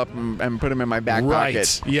condoms up and put them in my back Right.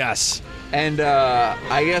 pocket. Yes. And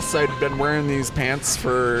I guess I'd been wearing these pants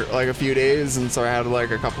for like a few days, and so I had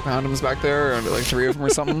like a couple condoms back there, and like 3 of them or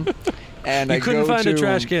something. And You I couldn't find a to,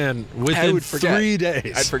 trash can I within would forget. 3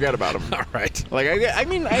 days. I'd forget about them. All right. Like I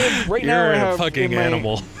mean, I have, right now You're I a have fucking in my,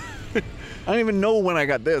 animal. I don't even know when I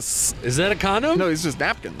got this. Is that a condom? No, it's just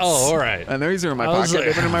napkins. Oh, all right. And these are in my I was pocket. like,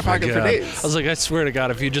 They've been in my oh pocket for God. days. I was like, I swear to God,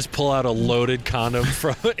 if you just pull out a loaded condom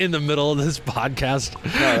from in the middle of this podcast, no,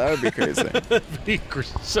 that would be crazy. that'd be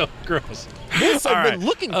so gross. This All I've right. been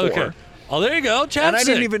looking for. Okay. Oh, there you go. Chapstick. And I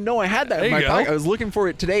didn't even know I had that There in my you go. pocket. I was looking for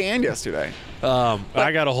it today and yesterday.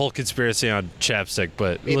 I got a whole conspiracy on chapstick,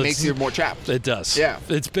 but It makes you more chapped. It does. Yeah.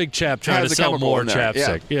 It's Big Chap trying has to a sell chemical more in there.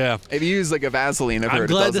 chapstick. Yeah. If you use like a Vaseline, I've I'm heard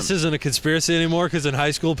glad it this doesn't. isn't a conspiracy anymore because in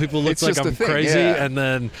high school people looked It's like just I'm a thing, crazy yeah. and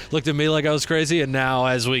then looked at me like I was crazy. And now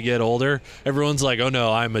as we get older, everyone's like, oh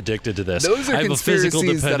no, I'm addicted to this. Those are I have a physical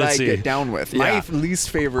conspiracies that I dependency. get down with. Yeah. My least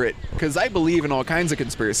favorite, because I believe in all kinds of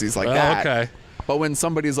conspiracies like Oh, that. okay. But when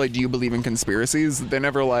somebody's like, "Do you believe in conspiracies?" They're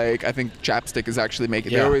never like, "I think chapstick is actually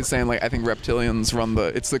making." Yeah. They're always saying like, "I think reptilians run the."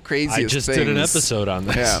 It's the craziest. I just things. did an episode on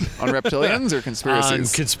this. Yeah, on reptilians or On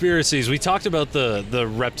conspiracies. conspiracies. We talked about the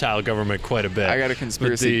reptile government quite a bit. I got a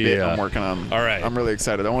conspiracy bit I'm working on. all right. I'm really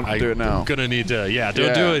excited. I want to do it now. I'm gonna need to. Yeah, don't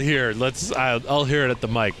Yeah. do it here. I'll hear it at the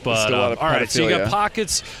mic. But do a lot of all right. So you got pedophilia.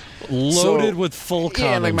 pockets loaded So- with full condoms.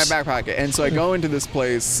 Yeah, in, like my back pocket. And so I go into this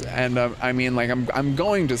place, and I mean, like I'm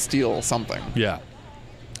going to steal something, Yeah.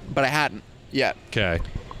 but I hadn't yet. Okay.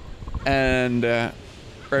 And or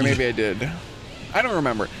maybe I did. I don't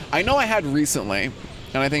remember. I know I had recently,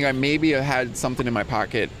 and I think I maybe had something in my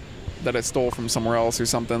pocket that I stole from somewhere else or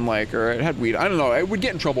something like, or it had weed. I don't know. I would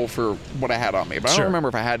get in trouble for what I had on me, but I Sure. don't remember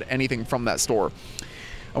if I had anything from that store.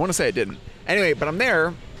 I want to say I didn't. Anyway, but I'm there,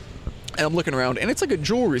 and I'm looking around, and it's like a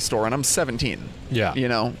jewelry store, and I'm 17. Yeah. You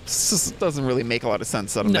know, it just doesn't really make a lot of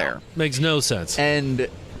sense that I'm No, there. makes no sense. And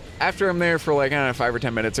after I'm there for like, I don't know, 5 or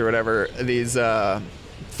 10 minutes or whatever, these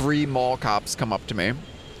 3 mall cops come up to me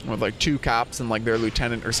with like 2 cops and like their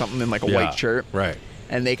lieutenant or something in like a Yeah, white shirt. Right.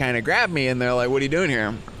 And they kind of grab me and they're like, "What are you doing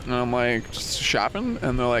here?" And I'm like, "Just shopping."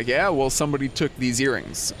 And they're like, "Yeah, well, somebody took these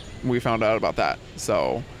earrings. We found out about that.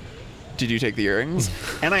 So, did you take the earrings?"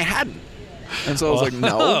 And I hadn't. And so I was like,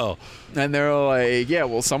 "No." Oh. And they're like, "Yeah,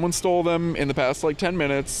 well, someone stole them in the past like 10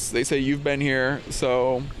 minutes. They say you've been here,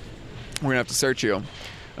 so we're gonna have to search you." And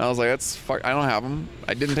I was like, "That's fuck. I don't have them.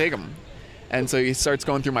 I didn't take them." And so he starts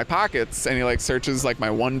going through my pockets and he like searches like my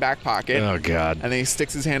one back pocket. Oh God. And then he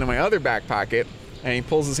sticks his hand in my other back pocket and he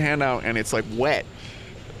pulls his hand out and it's like wet.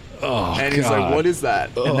 Oh And he's God. like, "What is that?"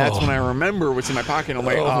 And that's Oh. when I remember what's in my pocket. I'm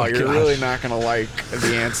like, Oh, "Oh, my you're gosh. really not gonna like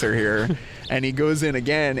the answer here." And he goes in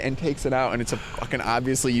again and takes it out, and it's a fucking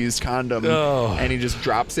obviously used condom. Oh. And he just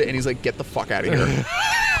drops it, and he's like, "Get the fuck out of here!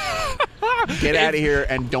 Get out of here,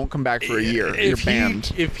 and don't come back for a year. You're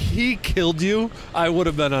banned." If he killed you, I would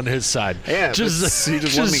have been on his side. Yeah, but he just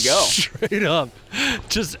let me go. Straight up,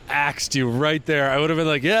 just axed you right there. I would have been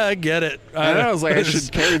like, "Yeah, I get it." And I was like, I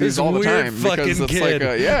should carry these this all the weird time fucking because it's kid.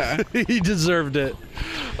 like, yeah, he deserved it.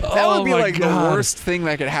 that Oh would be my like God. the worst thing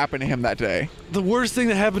that could happen to him that day. The worst thing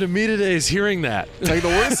that happened to me today is hearing that. Like the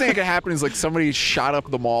worst thing that could happen is like somebody shot up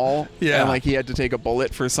the mall, Yeah. and like he had to take a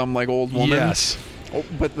bullet for some like old woman. Yes, Oh,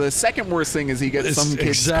 but the second worst thing is he gets it's some kid's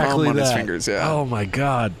exactly cum on his that. fingers. Yeah. Oh my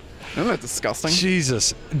God. Isn't that disgusting?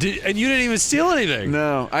 Jesus. And you didn't even steal anything.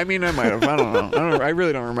 No, I mean I might have. I don't know. I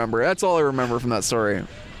really don't remember. That's all I remember from that story.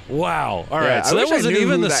 Wow. All Yeah, right. I So that wish I wasn't knew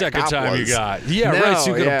even who the that second cop time you was. got. Yeah, No, right. So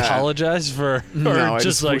you could yeah. apologize for, or No, I just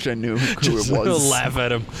just like wish I knew who just it was. laugh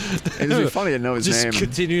at him. It'd be funny to know his Just name.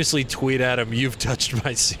 continuously tweet at him, "You've touched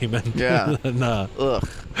my semen." Yeah. And, Ugh.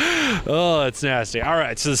 oh, it's nasty. All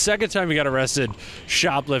right. So the second time you got arrested,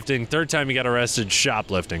 shoplifting. Third time you got arrested,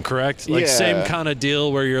 shoplifting. Correct? Like Yeah. same kind of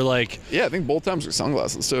deal where you're like, Yeah, I think both times were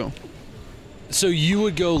sunglasses too. so you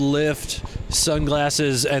would go lift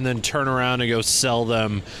sunglasses and then turn around and go sell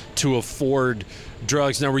them to afford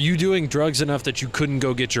drugs. Now, were you doing drugs enough that you couldn't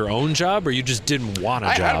go get your own job, or you just didn't want a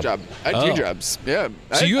I job? had a job. I had Oh. 2 jobs. Yeah.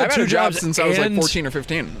 So you had I've 2 had a job jobs since I was like and- 14 or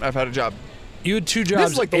 15. I've had a job. You had 2 jobs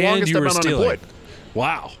This is like the and longest you I've were been stealing. unemployed.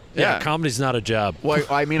 Wow. Yeah. Comedy's not a job. Well,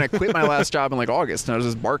 I mean, I quit my last job in like August, and I was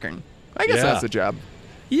just barking. I guess Yeah. that's a job.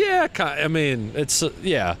 Yeah, I mean, it's it's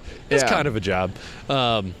Yeah. kind of a job.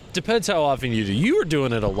 Depends how often you do. You were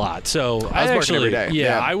doing it a lot, so I was I working actually, every day. Yeah,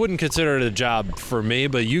 Yeah. I wouldn't consider it a job for me.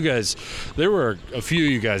 But you guys, there were a few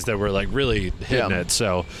of you guys that were like really hitting Yeah. it.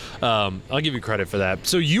 So I'll give you credit for that.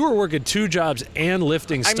 So you were working 2 jobs and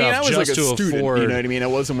lifting I stuff mean, I was just like a to student, afford. you know what I mean? I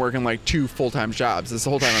wasn't working like 2 full-time jobs. This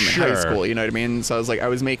whole time I'm in high Sure. school, you know what I mean? So I was like, I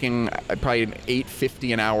was making probably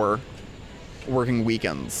 $8.50 an hour working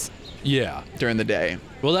weekends Yeah. during the day.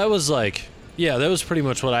 Well, that was like, yeah, that was pretty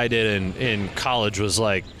much what I did in college. Was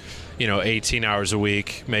like, 18 hours a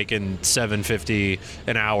week, making $7.50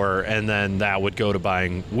 an hour, and then that would go to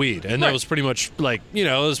buying weed, and that Right. was pretty much like, it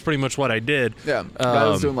was pretty much what I did. Yeah. But I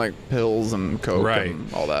was doing like pills and coke Right.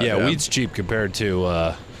 and all that. Yeah, weed's cheap compared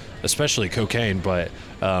to especially cocaine. But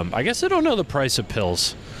I guess I don't know the price of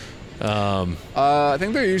pills. I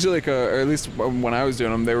think they're usually like or at least when I was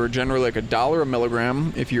doing them, they were generally like $1 a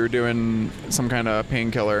milligram if you were doing some kind of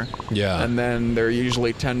painkiller. Yeah. And then they're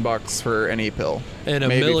usually $10 for any pill. And a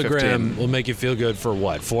Maybe milligram 15. will make you feel good for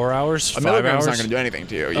what? 4 hours? A 5 milligram's hours? not going to do anything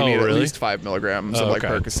to you. You Oh, need really? at least 5 milligrams Oh, of like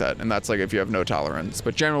okay. Percocet, and that's like if you have no tolerance.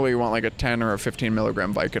 But generally, you want like a 10 or a 15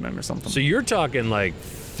 milligram Vicodin or something. So you're talking like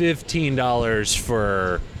 $15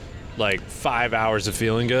 for like 5 hours of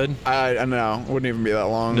feeling good? I don't know. It wouldn't even be that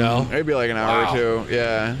long. No? It'd be like an hour Wow. or two.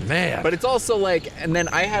 Yeah. Man. But it's also like, and then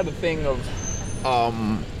I had a thing of,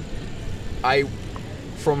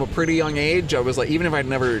 from a pretty young age, I was like, even if I'd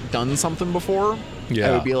never done something before, Yeah.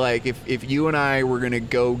 I would be like, if you and I were gonna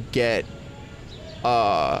go get,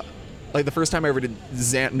 like the first time I ever did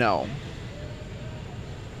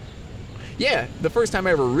Yeah, the first time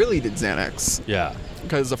I ever really did Xanax. Yeah.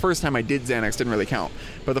 Because the first time I did Xanax didn't really count,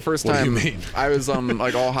 but the first What do time you mean? I was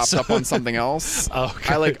like all hopped up on something else.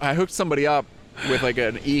 Okay. I hooked somebody up with like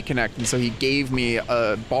an e-connect, and so he gave me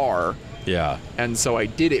a bar, Yeah. and so I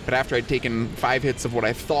did it. But after I'd taken 5 hits of what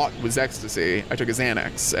I thought was ecstasy, I took a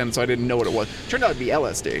Xanax, and so I didn't know what it was. Turned out to be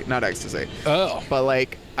LSD, not ecstasy. Oh. But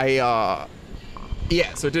like yeah,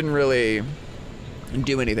 so it didn't really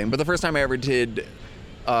do anything. But the first time I ever did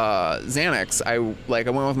Xanax, I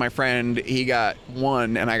went with my friend. He got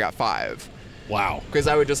 1 and I got 5, Wow. because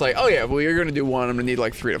I would just like, oh yeah, well you're gonna do 1, I'm gonna need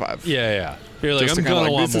like 3 to 5. Yeah, yeah. You're like, Just I'm to kinda going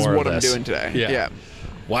to want this is more what of I'm this. doing today. Yeah.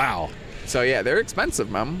 Wow. So yeah, they're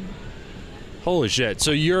expensive, man. Holy shit.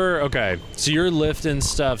 So you're lifting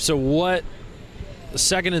stuff. So what,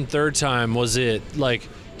 second and third time, was it like,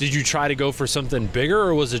 did you try to go for something bigger,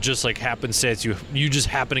 or was it just like happenstance you just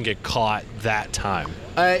happen to get caught that time?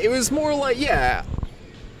 It was more like, yeah.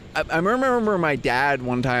 I remember my dad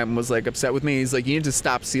one time was like upset with me. He's like, you need to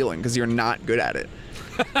stop sealing because you're not good at it.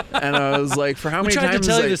 And I was like, for how many I tried times?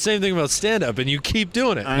 to tell you like, the same thing about stand-up, and you keep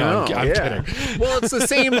doing it. I No, know, I'm yeah. kidding. Well, it's the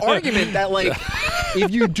same argument that like,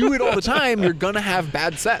 if you do it all the time, you're gonna have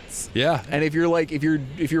bad sets. Yeah. And if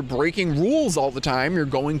you're breaking rules all the time, you're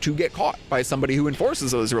going to get caught by somebody who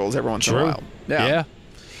enforces those rules every once in a while. Yeah.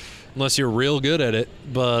 Unless you're real good at it,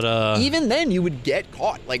 but Even then, you would get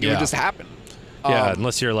caught. Like it Yeah. would just happen. yeah,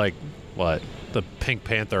 unless you're like what, the Pink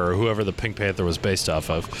Panther or whoever the Pink Panther was based off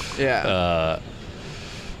of. Yeah.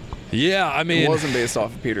 Yeah, I mean, It wasn't based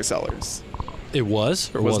off of Peter Sellers. it was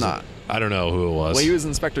or Was wasn't? not. I don't know who it was. Well, he was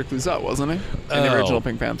Inspector Clouseau, wasn't he? In the Oh. original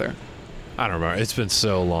Pink Panther. I don't remember. It's been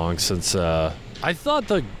so long since. I thought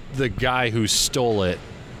the guy who stole it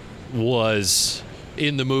was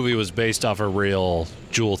in the movie was based off a real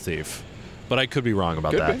jewel thief, but I could be wrong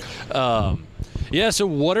about Could that. Yeah. So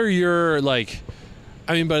what are your like?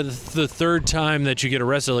 I mean, by the third time that you get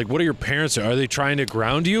arrested, like, what are your parents? Are they trying to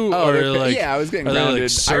ground you? Oh, or like, yeah, I was getting are grounded. They, like,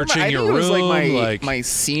 searching I your think it was room? like my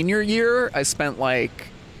senior year. I spent like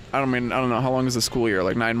I don't know how long is the school year?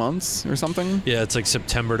 Like 9 months or something. Yeah, it's like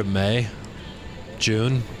September to May,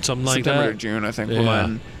 June, something like September that. to June, I think. Yeah.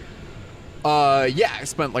 When, yeah, I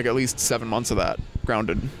spent like at least 7 months of that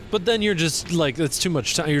grounded. But then you're just like, that's too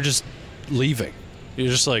much time. You're just leaving. You're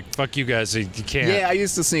just like, fuck you guys. You can't. Yeah, I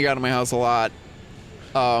used to sneak out of my house a lot.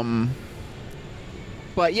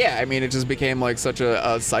 But yeah, I mean, it just became like such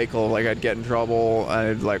a cycle. Like I'd get in trouble,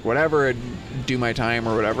 I'd like whatever, I'd do my time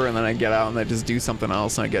or whatever, and then I'd get out and I'd just do something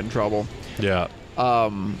else and I'd get in trouble. Yeah.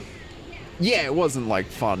 Yeah, it wasn't like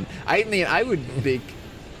fun. I mean, I would think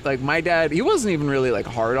like my dad, he wasn't even really like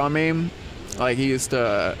hard on me. Like he used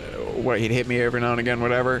to, he'd hit me every now and again,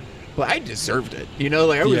 whatever. But I deserved it. You know,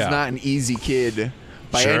 like I was Yeah. not an easy kid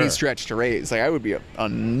by Sure. any stretch to raise. Like I would be a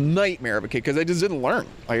nightmare of a kid because I just didn't learn.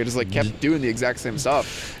 Like I just like kept doing the exact same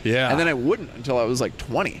stuff. Yeah. And then I wouldn't until I was like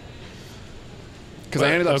 20. Because I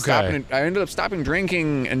But- ended up okay. stopping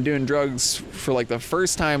drinking and doing drugs for like the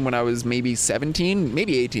first time when I was maybe 17,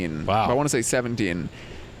 maybe 18. Wow. But I want to say 17.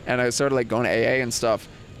 And I started like going to AA and stuff.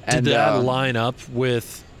 Did And that line up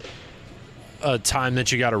with a time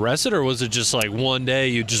that you got arrested, or was it just like one day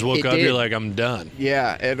you just woke It up, did. you're like, I'm done?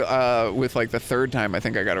 Yeah, it with like the third time I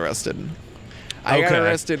think I got arrested. I got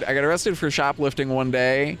arrested for shoplifting one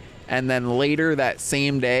day, and then later that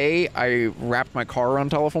same day I wrapped my car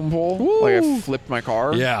around telephone pole. Woo. Like I flipped my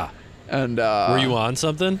car. Yeah. And Were you on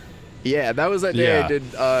something? Yeah, that was that day Yeah. I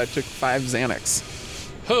did took 5 Xanax.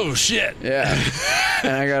 Oh shit. Yeah.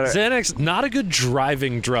 And I got Xanax, not a good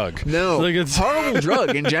driving drug. No, Like it's horrible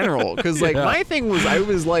drug in general. Because like Yeah. my thing was, I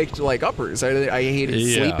was like uppers. I hated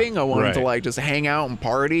Yeah, sleeping. I wanted to right. like just hang out and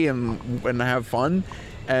party and have fun.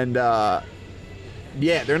 And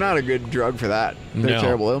yeah, they're not a good drug for that. They're No.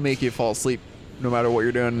 terrible. They'll make you fall asleep no matter what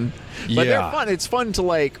you're doing. But Yeah. they're fun. It's fun to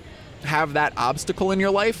like have that obstacle in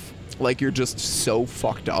your life, like you're just so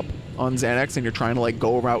fucked up on Xanax and you're trying to like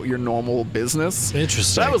go about your normal business. Interesting.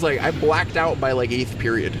 So that was like, I blacked out by like 8th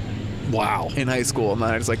period Wow. in high school, and then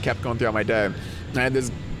I just like kept going throughout my day. And I had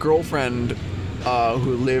this girlfriend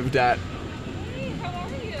who lived at.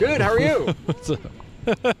 Good. How are you?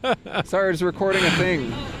 Sorry, I was recording a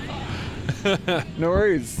thing. No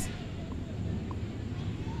worries.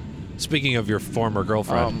 Speaking of your former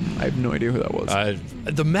girlfriend, I have no idea who that was.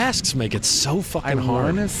 the masks make it so fucking I hard.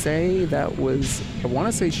 want to say that was. I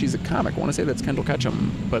want to say she's a comic. I want to say that's Kendall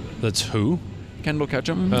Ketchum, but That's who? Kendall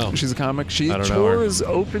Ketchum. Oh. She's a comic. She I don't know her. tours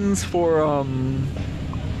opens for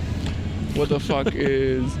what the fuck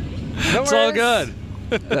is? No It's all worries. good.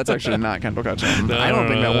 That's actually not Kendall Ketchum. No, I don't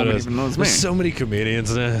think that woman is. even knows me. There's so many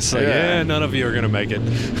comedians. And it's like, Yeah. yeah, none of you are gonna make it.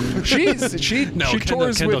 she No,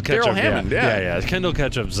 tours Kendall with Daryl Ketchum, Hammond. yeah. Kendall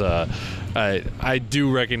Ketchum's. I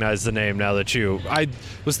do recognize the name now that you. I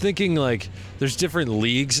was thinking like there's different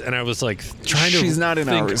leagues, and I was like trying to. She's not in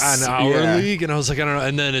think ours. on our Yeah. league, and I was like, I don't know.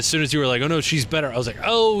 And then as soon as you were like, oh no, she's better, I was like,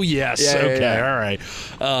 oh yes, Yeah, okay, yeah. all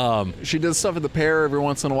right. She does stuff at the Pair every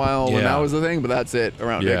once in a while when Yeah. that was the thing, but that's it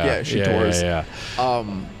around it. Yeah, she tours. Yeah. All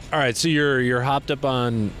right, so you're hopped up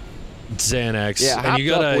on Xanax, Yeah, and hopped you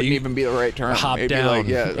gotta up wouldn't even be the right term. hop Maybe down. like,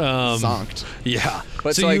 zonked. Yeah,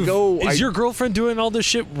 But so I you've- go- Is I- your girlfriend doing all this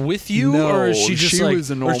shit with you, No, or is she just she like?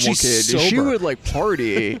 was a or normal kid. she's She sober? would like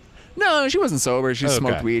party. No, she wasn't sober. She Okay.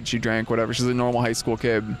 smoked weed. She drank whatever. She's a normal high school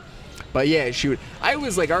kid. But yeah, she would. I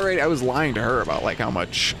was like, already. I was lying to her about like how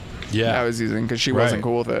much Yeah. I was using because she Right. wasn't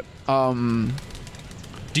cool with it.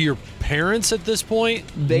 Do your parents at this point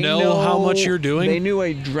They know how much you're doing? They knew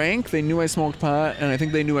I drank. They knew I smoked pot, and I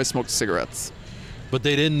think they knew I smoked cigarettes. But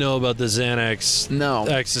they didn't know about the Xanax, No.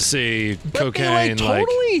 ecstasy, But cocaine. they like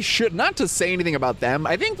totally should. Not to say anything about them.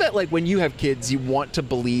 I think that like when you have kids, you want to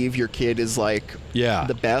believe your kid is like Yeah.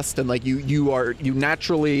 the best, and like you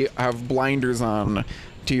naturally have blinders on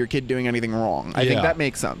to your kid doing anything wrong. I Yeah. think that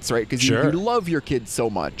makes sense, right? Because Sure. you love your kid so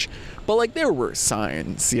much. But like there were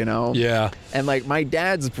signs, you know. Yeah. And like my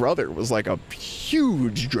dad's brother was like a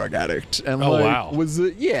huge drug addict, and Oh, like wow. was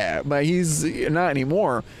yeah, but he's not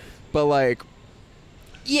anymore. But like,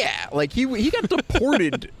 yeah, like he got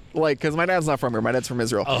deported. Like, because my dad's not from here. My dad's from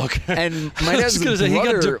Israel. Oh, okay. And my I was dad's gonna say he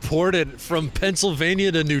got brother. deported from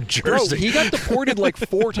Pennsylvania to New Bro, Jersey. he got deported like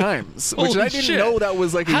 4 times, which Holy I didn't shit. know that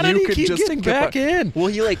was like a How you did he could keep just getting back in? Well,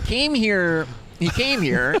 he like came here. He came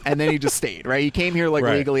here and then he just stayed, right? He came here like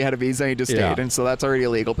Right. legally, had a visa, and he just Yeah. stayed, and so that's already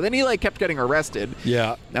illegal. But then he like kept getting arrested.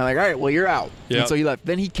 Yeah. And I'm like, all right, well, you're out. Yeah. And so he left.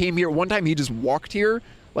 Then he came here. One time he just walked here,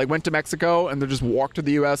 like went to Mexico, and then just walked to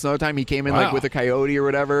the U.S. Another time he came in like Wow. with a coyote or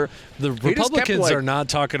whatever. The He just kept, Republicans like- are not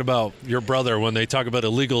talking about your brother when they talk about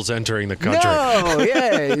illegals entering the country. No,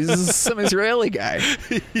 yeah, he's some Israeli guy.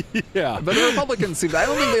 Yeah. But the Republicans seem, I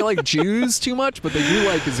don't think they like Jews too much, but they do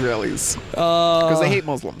like Israelis. Because they hate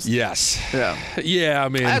Muslims. Yes. Yeah. Yeah, I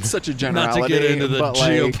mean, That's such a not generality. to get into the but, like,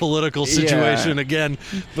 geopolitical situation yeah. again,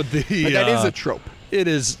 but the But that is a trope. It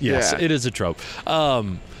is, yes, Yeah. it is a trope.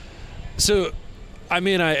 So, I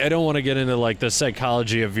mean, I don't want to get into like the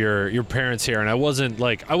psychology of your parents here, and I wasn't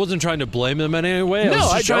trying to blame them in any way. I No, was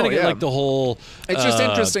just I trying to don't, get yeah. like the whole. It's just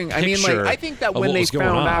interesting. I mean, like, picture I think that of when what they was going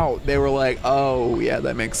found on. out, they were like, "Oh, yeah,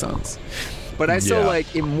 that makes sense." But I still Yeah.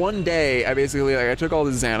 like in one day, I basically like I took all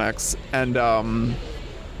the Xanax and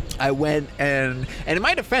I went and in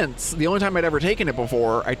my defense, the only time I'd ever taken it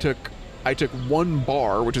before, I took 1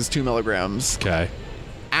 bar, which is 2 milligrams, Okay.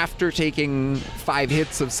 after taking 5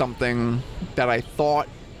 hits of something that I thought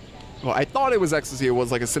it was ecstasy. It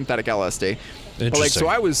was like a synthetic LSD. But like, Interesting. so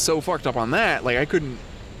I was so fucked up on that, like I couldn't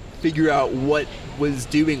figure out what was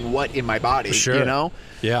doing what in my body. Sure. You know.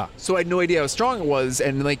 Yeah. So I had no idea how strong it was,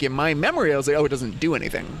 and like in my memory, I was like, "Oh, it doesn't do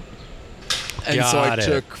anything." And so I Got it.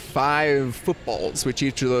 took 5 footballs, which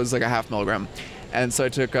each of those like a 0.5 milligram. And so I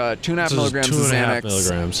took 2.5 So milligrams of 2.5 Xanax.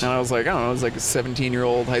 milligrams. And I was like, I don't know, I was like a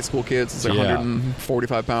 17-year-old high school kid. So it's like Yeah.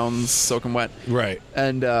 145 pounds, soaking wet. Right.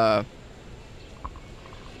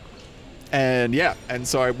 And yeah, and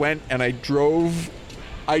so I went and I drove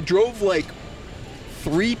like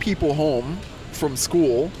 3 people home from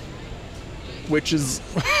school, which is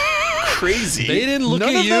crazy. They didn't look None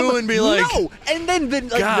at of you them- and be like, no. And then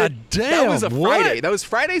like, God that was a damn, what? Friday. That was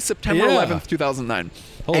Friday, September Yeah. 11th, 2009.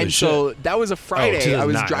 Holy and so that was a Friday. I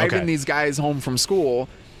was 2009, driving okay. these guys home from school.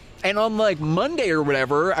 And on like Monday or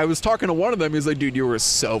whatever, I was talking to one of them. He was like, "Dude, you were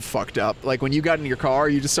so fucked up. Like when you got in your car,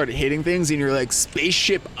 you just started hitting things, and you're like,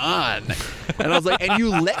 spaceship on." And I was like, "And you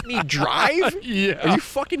let me drive? Yeah. Are you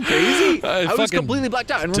fucking crazy?" I was fucking completely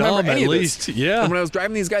blacked out. I don't remember dumb, any at of this. least. Yeah. And when I was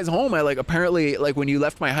driving these guys home, I like apparently like when you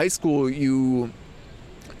left my high school,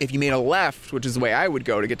 if you made a left, which is the way I would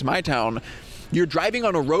go to get to my town, you're driving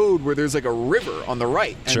on a road where there's like a river on the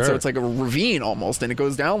right. And Sure. so it's like a ravine almost, and it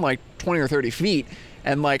goes down like 20 or 30 feet.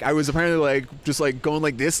 And like I was apparently like just like going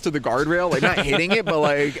like this to the guardrail, like not hitting it, but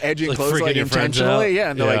like edging Like closer, freaking like your friends intentionally. out? Yeah,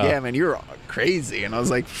 and they're like, Yeah. "Yeah, man, you're crazy." And I was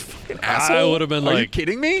like, "Fucking asshole!" I would've been Are you like-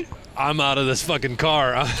 kidding me? I'm out of this fucking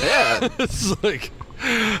car. Yeah. It's like,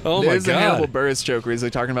 oh There's my a Hannibal god. Buress joke where he's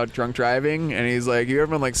like talking about drunk driving, and he's like, "You ever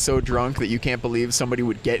been like so drunk that you can't believe somebody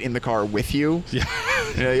would get in the car with you?" Yeah.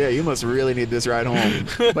 Yeah, you must really need this ride home.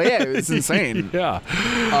 But yeah, it's insane. Yeah.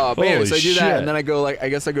 But anyway, Holy so I do that, shit. and then I go like, I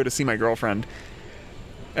guess I go to see my girlfriend,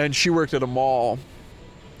 and she worked at a mall,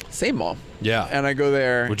 same mall, Yeah. and I go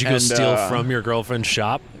there. Would you go and, steal from your girlfriend's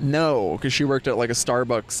shop? No, because she worked at like a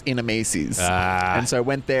Starbucks in a Macy's, Ah. and so I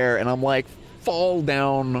went there, and I'm like fall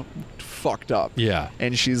down, fucked up. Yeah.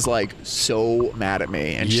 And she's like so mad at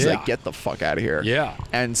me, and she's Yeah. like, "Get the fuck out of here." Yeah.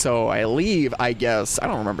 And so I leave. I guess I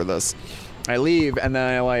don't remember this. I leave, and then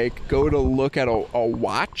I like go to look at a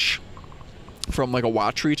watch from like a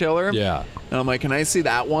watch retailer. Yeah. And I'm like, "Can I see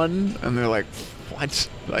that one?" And they're like, "What?"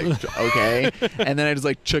 Like, okay. And then I just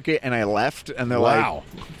like took it and I left, and they're Wow.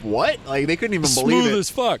 like, "What?" Like they couldn't even believe Smooth it. as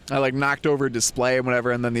fuck. I like knocked over a display and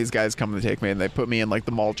whatever, and then these guys come to take me, and they put me in like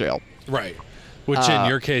the mall jail. Right. Which in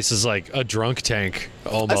your case is like a drunk tank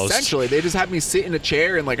almost. Essentially, they just had me sit in a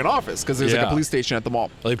chair in like an office because there's like Yeah. a police station at the mall.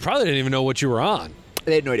 They probably didn't even know what you were on.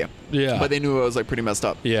 They had no idea. Yeah. But they knew I was like pretty messed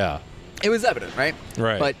up. Yeah. It was evident, right?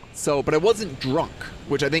 Right. But I wasn't drunk,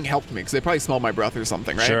 which I think helped me because they probably smelled my breath or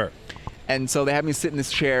something, right? Sure. And so they had me sit in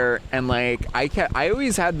this chair, and like I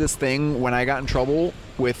always had this thing when I got in trouble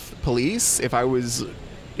with police. If I was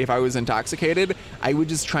intoxicated, I would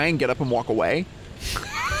just try and get up and walk away.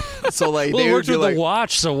 So like Well, they it would worked be with like, the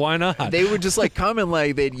watch, so why not? they would just like come and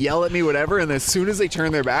like they'd yell at me, whatever, and as soon as they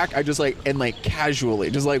turn their back, I just like and like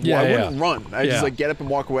casually, just like Yeah, I yeah. wouldn't run. I Yeah. just like get up and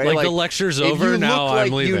walk away. Like, the lecture's if over, you now look I'm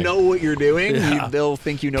like leaving. You know what you're doing. Yeah. They'll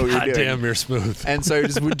think you know what God you're doing. damn, you're smooth. And so I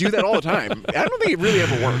just would do that all the time. I don't think it really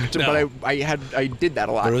ever worked, No. but I did that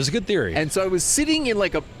a lot. But it was a good theory. And so I was sitting in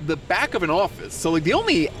like the back of an office. So like the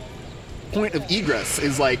only point of egress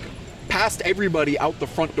is like past everybody out the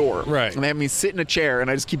front door. Right. And they have me sit in a chair,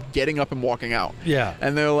 and I just keep getting up and walking out. Yeah.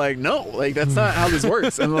 And they're like, "No, like that's not how this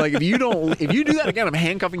works." And they're like, if you do that again, I'm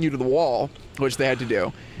handcuffing you to the wall, which they had to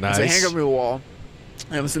do. Nice. So they handcuffed me to the wall.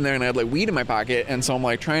 And I'm sitting there, and I had like weed in my pocket, and so I'm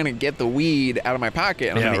like trying to get the weed out of my pocket,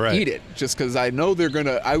 and Yeah, I'm gonna right. eat it just because I know they're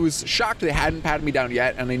gonna. I was shocked they hadn't patted me down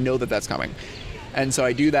yet, and I know that that's coming. And so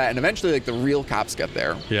I do that, and eventually like the real cops get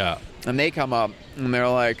there, yeah. and they come up, and they're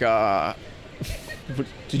like,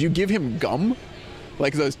 "Did you give him gum?"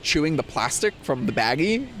 Like, 'cause I was chewing the plastic from the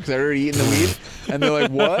baggie because I'd already eaten the weed. And they're like,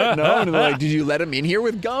 "What? No." And they're like, "Did you let him in here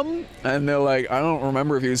with gum?" And they're like, "I don't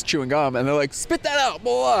remember if he was chewing gum." And they're like, "Spit that out,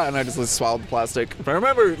 blah, blah." And I just like, swallowed the plastic. But I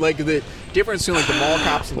remember like the difference between like the mall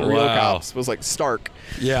cops and the real Wow. cops was like stark.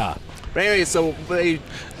 Yeah. But anyway, so they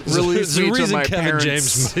There's released a me to reason my Kevin parents.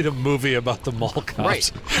 James made a movie about the mall cops.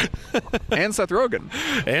 Right. And Seth Rogen.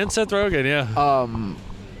 And Seth Rogen, yeah.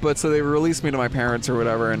 But so they released me to my parents or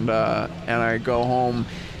whatever, and I go home,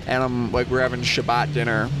 and I'm like, we're having Shabbat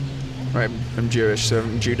dinner, right? I'm Jewish, so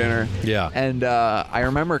I'm Jew dinner. Yeah. And I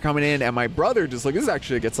remember coming in, and my brother just like, this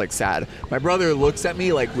actually gets like sad. My brother looks at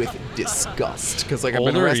me like with disgust because like I've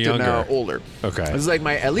been Older or arrested now. younger? Older. Okay. This is like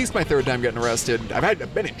at least my third time getting arrested.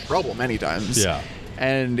 I've been in trouble many times. Yeah.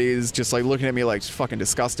 And he's just like looking at me like fucking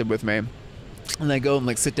disgusted with me. And I go and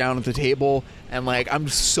like sit down at the table, and like I'm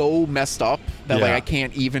so messed up that like Yeah. I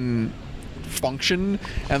can't even function.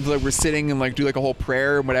 And like we're sitting and like do like a whole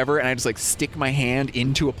prayer and whatever, and I just like stick my hand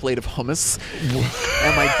into a plate of hummus,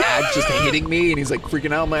 and my dad's just hitting me, and he's like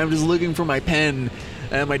freaking out. I'm just looking for my pen,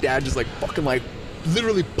 and my dad just like fucking like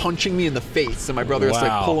literally punching me in the face, and my brother has to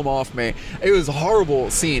like Wow. pull him off me. It was a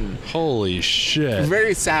horrible scene. Holy shit.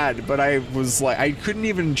 Very sad, but I was like, I couldn't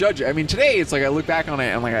even judge it. I mean, today it's like I look back on it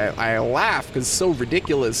and like I laugh because it's so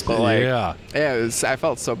ridiculous. But like, Yeah. it was, I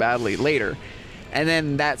felt so badly later. And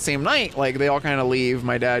then that same night, like they all kind of leave.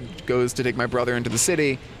 My dad goes to take my brother into the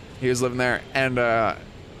city. He was living there, and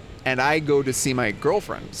I go to see my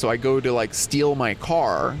girlfriend. So I go to like steal my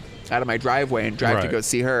car out of my driveway and drive to Right. go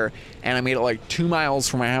see her. And I made it like 2 miles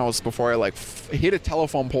from my house before I like hit a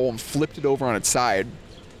telephone pole and flipped it over on its side.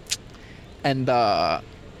 And I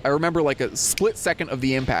remember like a split second of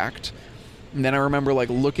the impact, and then I remember like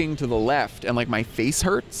looking to the left and like my face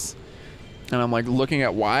hurts, and I'm like looking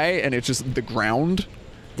at why, and it's just the ground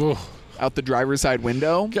Ooh. out the driver's side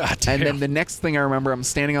window. God damn. And then the next thing I remember, I'm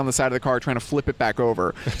standing on the side of the car trying to flip it back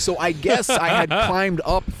over. So I guess I had climbed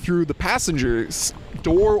up through the passenger's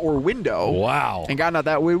door or window Wow. and gotten out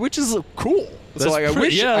that way, which is cool. So like, I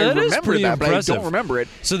wish I that is remembered pretty that, but I impressive. don't remember it.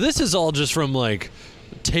 So this is all just from like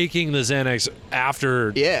taking the Xanax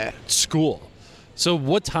after Yeah. school. So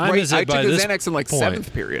what time Right, is it I by took the this Xanax in like point?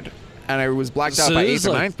 7th period, and I was blacked out So by this 8th is or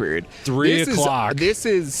like ninth period. 3 This o'clock.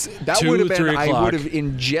 That 2, would have been. 3 I o'clock. would have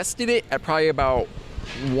ingested it at probably about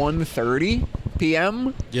 1:30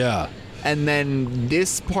 p.m. Yeah. and then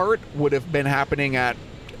this part would have been happening at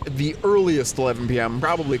the earliest 11 p.m.,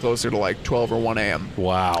 probably closer to like 12 or 1 a.m.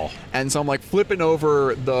 Wow. And so I'm like trying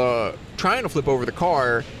to flip over the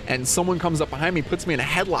car, and someone comes up behind me, puts me in a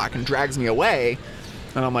headlock, and drags me away.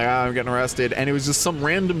 And I'm like, I'm getting arrested. And it was just some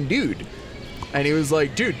random dude. And he was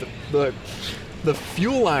like, dude, the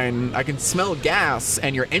fuel line, I can smell gas,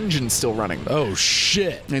 and your engine's still running. Oh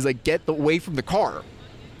shit. And he's like, get away from the car.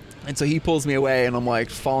 And so he pulls me away, and I'm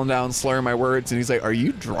like falling down, slurring my words. And he's like, are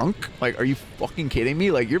you drunk? Like, are you fucking kidding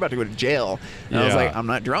me? Like, you're about to go to jail. And I was Yeah. like, I'm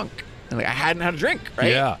not drunk. And like, I hadn't had a drink,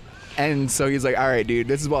 right? Yeah. And so he's like, all right, dude,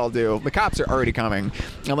 this is what I'll do. The cops are already coming.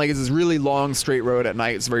 I'm like, it's this really long, straight road at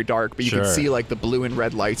night. It's very dark, but you Sure. can see like the blue and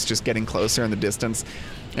red lights just getting closer in the distance.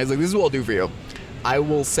 And he's like, this is what I'll do for you. I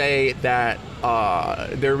will say that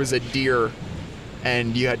there was a deer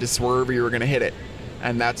and you had to swerve or you were going to hit it.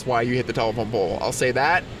 And that's why you hit the telephone pole. I'll say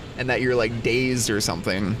that, and that you're like dazed or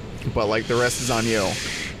something. But like the rest is on you.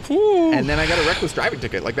 Whew. And then I got a reckless driving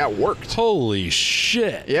ticket. Like that worked. Holy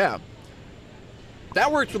shit. Yeah. That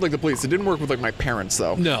worked with like the police. It didn't work with like my parents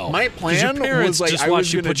though. No. My 'Cause plan your parents was like just I was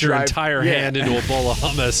watched you gonna put your drive, entire yeah. hand into a bowl of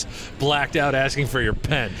hummus, blacked out, asking for your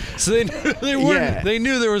pen. So they knew Yeah. they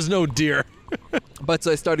knew there was no deer. But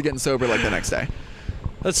so I started getting sober like the next day.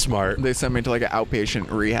 That's smart. They sent me to like an outpatient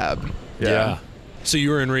rehab. Yeah. So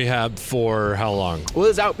you were in rehab for how long? Well,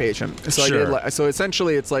 it's outpatient. So Sure. I did. So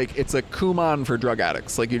essentially, it's a Kumon for drug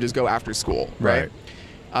addicts. Like you just go after school, right?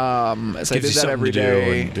 So I Gives did you that something every to do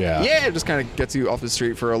day. and- yeah. it just kind of gets you off the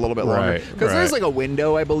street for a little bit longer. Right, Because there's right. like a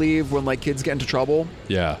window, I believe, when like kids get into trouble.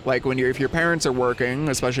 Yeah. Like if your parents are working,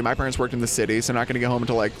 especially my parents worked in the city, so not going to get home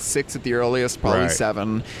until like 6 at the earliest, probably Right.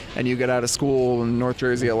 7, and you get out of school in North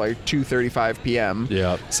Jersey at like 2:35 p.m.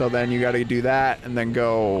 Yep. So then you got to do that and then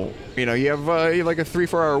go. You have like a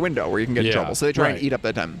 3-4 hour window where you can get in Yeah, trouble. So they try right. and eat up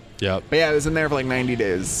that time. Yep. But yeah, I was in there for like 90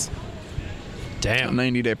 days. A Damn.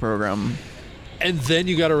 90-day program. And then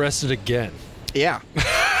you got arrested again. Yeah.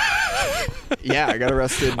 Yeah, I got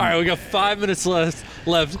arrested. All right, we got 5 minutes left.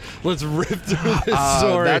 Let's rip through this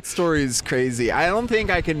story. That story is crazy. I don't think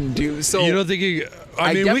I can do so. You don't think you?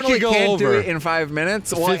 I mean, we definitely could go can't over. do it in 5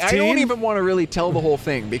 minutes. Well, I 15? don't even want to really tell the whole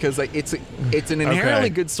thing because like it's an inherently Okay.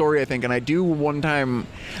 good story, I think, and I do one time.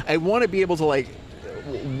 I want to be able to like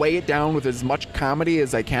weigh it down with as much comedy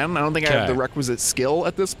as I can. I don't think I have Okay. the requisite skill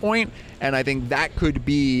at this point, and I think that could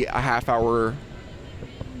be a half-hour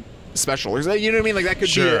special. Or you know what I mean? Like that could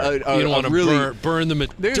Sure. be a you don't want to really burn the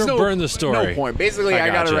there's burn the story. No point. Basically, I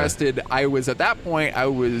got gotcha. arrested. I was at that point. I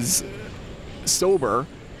was sober,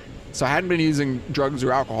 so I hadn't been using drugs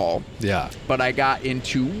or alcohol. Yeah. But I got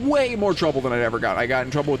into way more trouble than I'd ever got. I got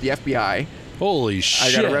in trouble with the FBI. Holy I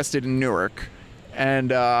shit. got arrested in Newark,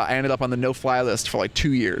 and I ended up on the no-fly list for like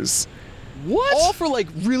 2 years. What? All for like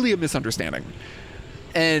really a misunderstanding.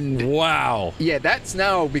 And Wow. yeah, that's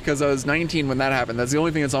now because I was 19 when that happened. That's the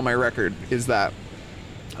only thing that's on my record is that.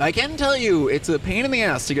 I can tell you, it's a pain in the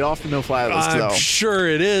ass to get off the no-fly list, I'm though. sure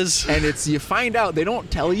it is. And you find out, they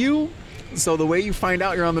don't tell you. So the way you find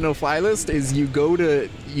out you're on the no-fly list is you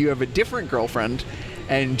have a different girlfriend,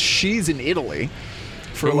 and she's in Italy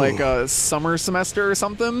for Ooh. like a summer semester or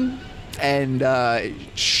something. And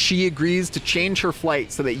she agrees to change her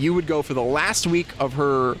flight so that you would go for the last week of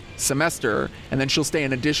her semester, and then she'll stay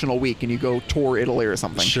an additional week, and you go tour Italy or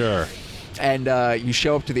something. Sure. And you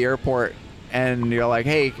show up to the airport, and you're like,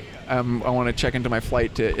 hey, I want to check into my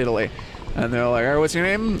flight to Italy. And they're like, all right, what's your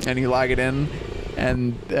name? And you log it in,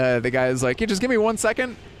 and the guy's like, yeah, just give me 1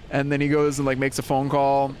 second. And then he goes and like makes a phone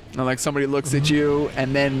call, and like somebody looks at you,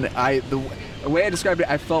 and then the way I described it,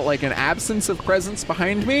 I felt like an absence of presence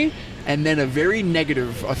behind me, and then a very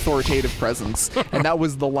negative, authoritative presence, and that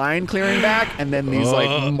was the line clearing back, and then these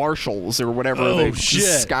like marshals or whatever, Oh, the shit.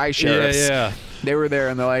 sky sheriffs. Yeah. They were there,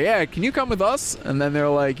 and they're like, yeah, can you come with us? And then they're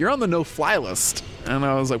like, you're on the no-fly list. And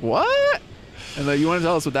I was like, what? And they're like, you want to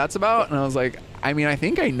tell us what that's about? And I was like, I mean, I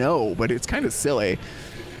think I know, but it's kind of silly.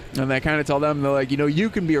 And I kind of tell them, they're like, you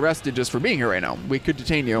can be arrested just for being here right now. We could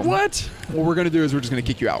detain you. What? What we're going to do is we're just going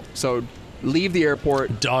to kick you out. So leave the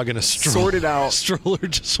airport. Dog in a stroller. Sort it out. Stroller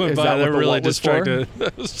just went Is by. that They're what the really what was for? distracted.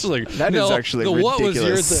 It was just like, That is actually the what was your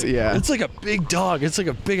ridiculous. thing. Yeah. It's like a big dog. It's like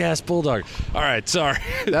a big ass bulldog. All right, sorry.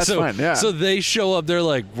 That's so, fine, yeah. So they show up. They're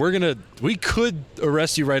like, we could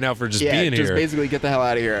arrest you right now for just being just here. basically get the hell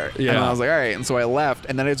out of here. Yeah. And I was like, all right. And so I left,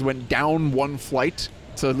 and then I just went down one flight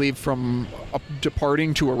to leave from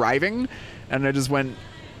departing to arriving, and I just went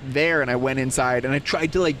there, and I went inside, and I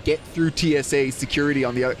tried to like get through TSA security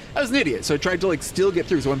on the other. I was an idiot, so I tried to like still get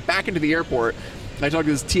through. So I went back into the airport. And I talked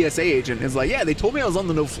to this TSA agent. He's like, yeah, they told me I was on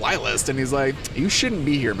the no-fly list, and he's like, you shouldn't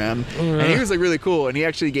be here, man. And he was like really cool, and he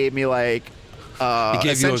actually gave me like. He gave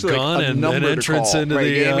you a essentially, gun like, a and number an to entrance call. into Right, the.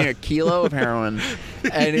 he gave me a kilo of heroin,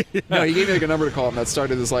 and no, he gave me like a number to call, and that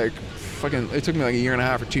started this like fucking. It took me like a year and a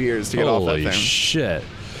half or 2 years to get off that Holy thing. shit!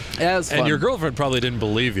 Yeah, it was And fun. your girlfriend probably didn't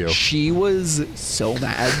believe you. She was so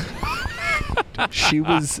mad. She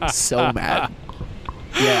was so mad.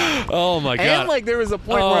 Yeah. Oh my god! And like there was a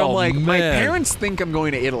point where I'm Oh, like, my man. parents think I'm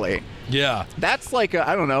going to Italy. Yeah. That's like a,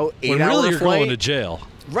 I don't know, 8 When hour really you're flight. going to jail.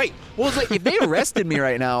 Right. Well, it's like if they arrested me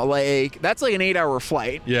right now, like that's like an 8 hour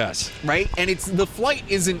flight. Yes. Right? And it's the flight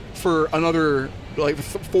isn't for another like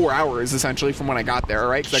 4 hours essentially from when I got there,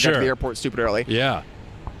 right? Because I got to Sure. the airport stupid early. Yeah.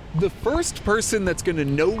 The first person that's going to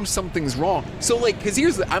know something's wrong. So like,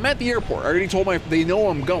 because I'm at the airport. I already told they know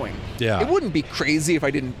I'm going. Yeah. It wouldn't be crazy if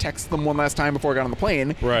I didn't text them one last time before I got on the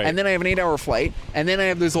plane. Right. And then I have an 8 hour flight. And then I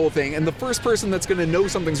have this whole thing. And the first person that's going to know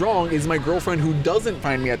something's wrong is my girlfriend who doesn't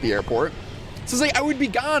find me at the airport. So it's like I would be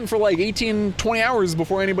gone for like 18, 20 hours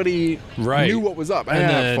before anybody Right. knew what was up. I And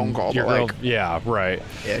had then a phone call, your but like, yeah, right.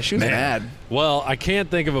 yeah, she was Man. mad. Well, I can't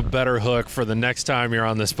think of a better hook for the next time you're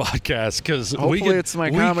on this podcast because Hopefully it's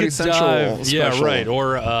my Comedy Central Yeah, special. right.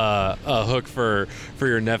 Or a hook for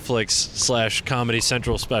your Netflix / Comedy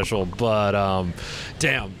Central special. But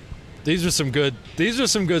damn, these are some good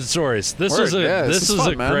stories. This Word, was yeah, this this is was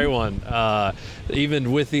fun, a man. great one.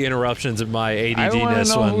 Even with the interruptions of my I want to ADDness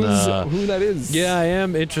know when who that is. yeah, I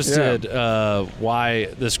am interested why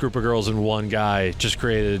this group of girls and one guy just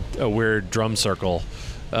created a weird drum circle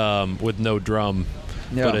with no drum.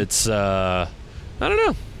 Yeah. But it's, I don't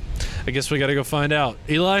know. I guess we got to go find out.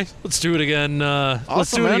 Eli, let's do it again. Let's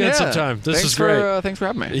Awesome, do it man. again Yeah. sometime. This Thanks is great. Thanks for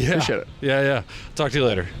having me. Yeah. Appreciate it. Yeah. Talk to you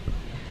later.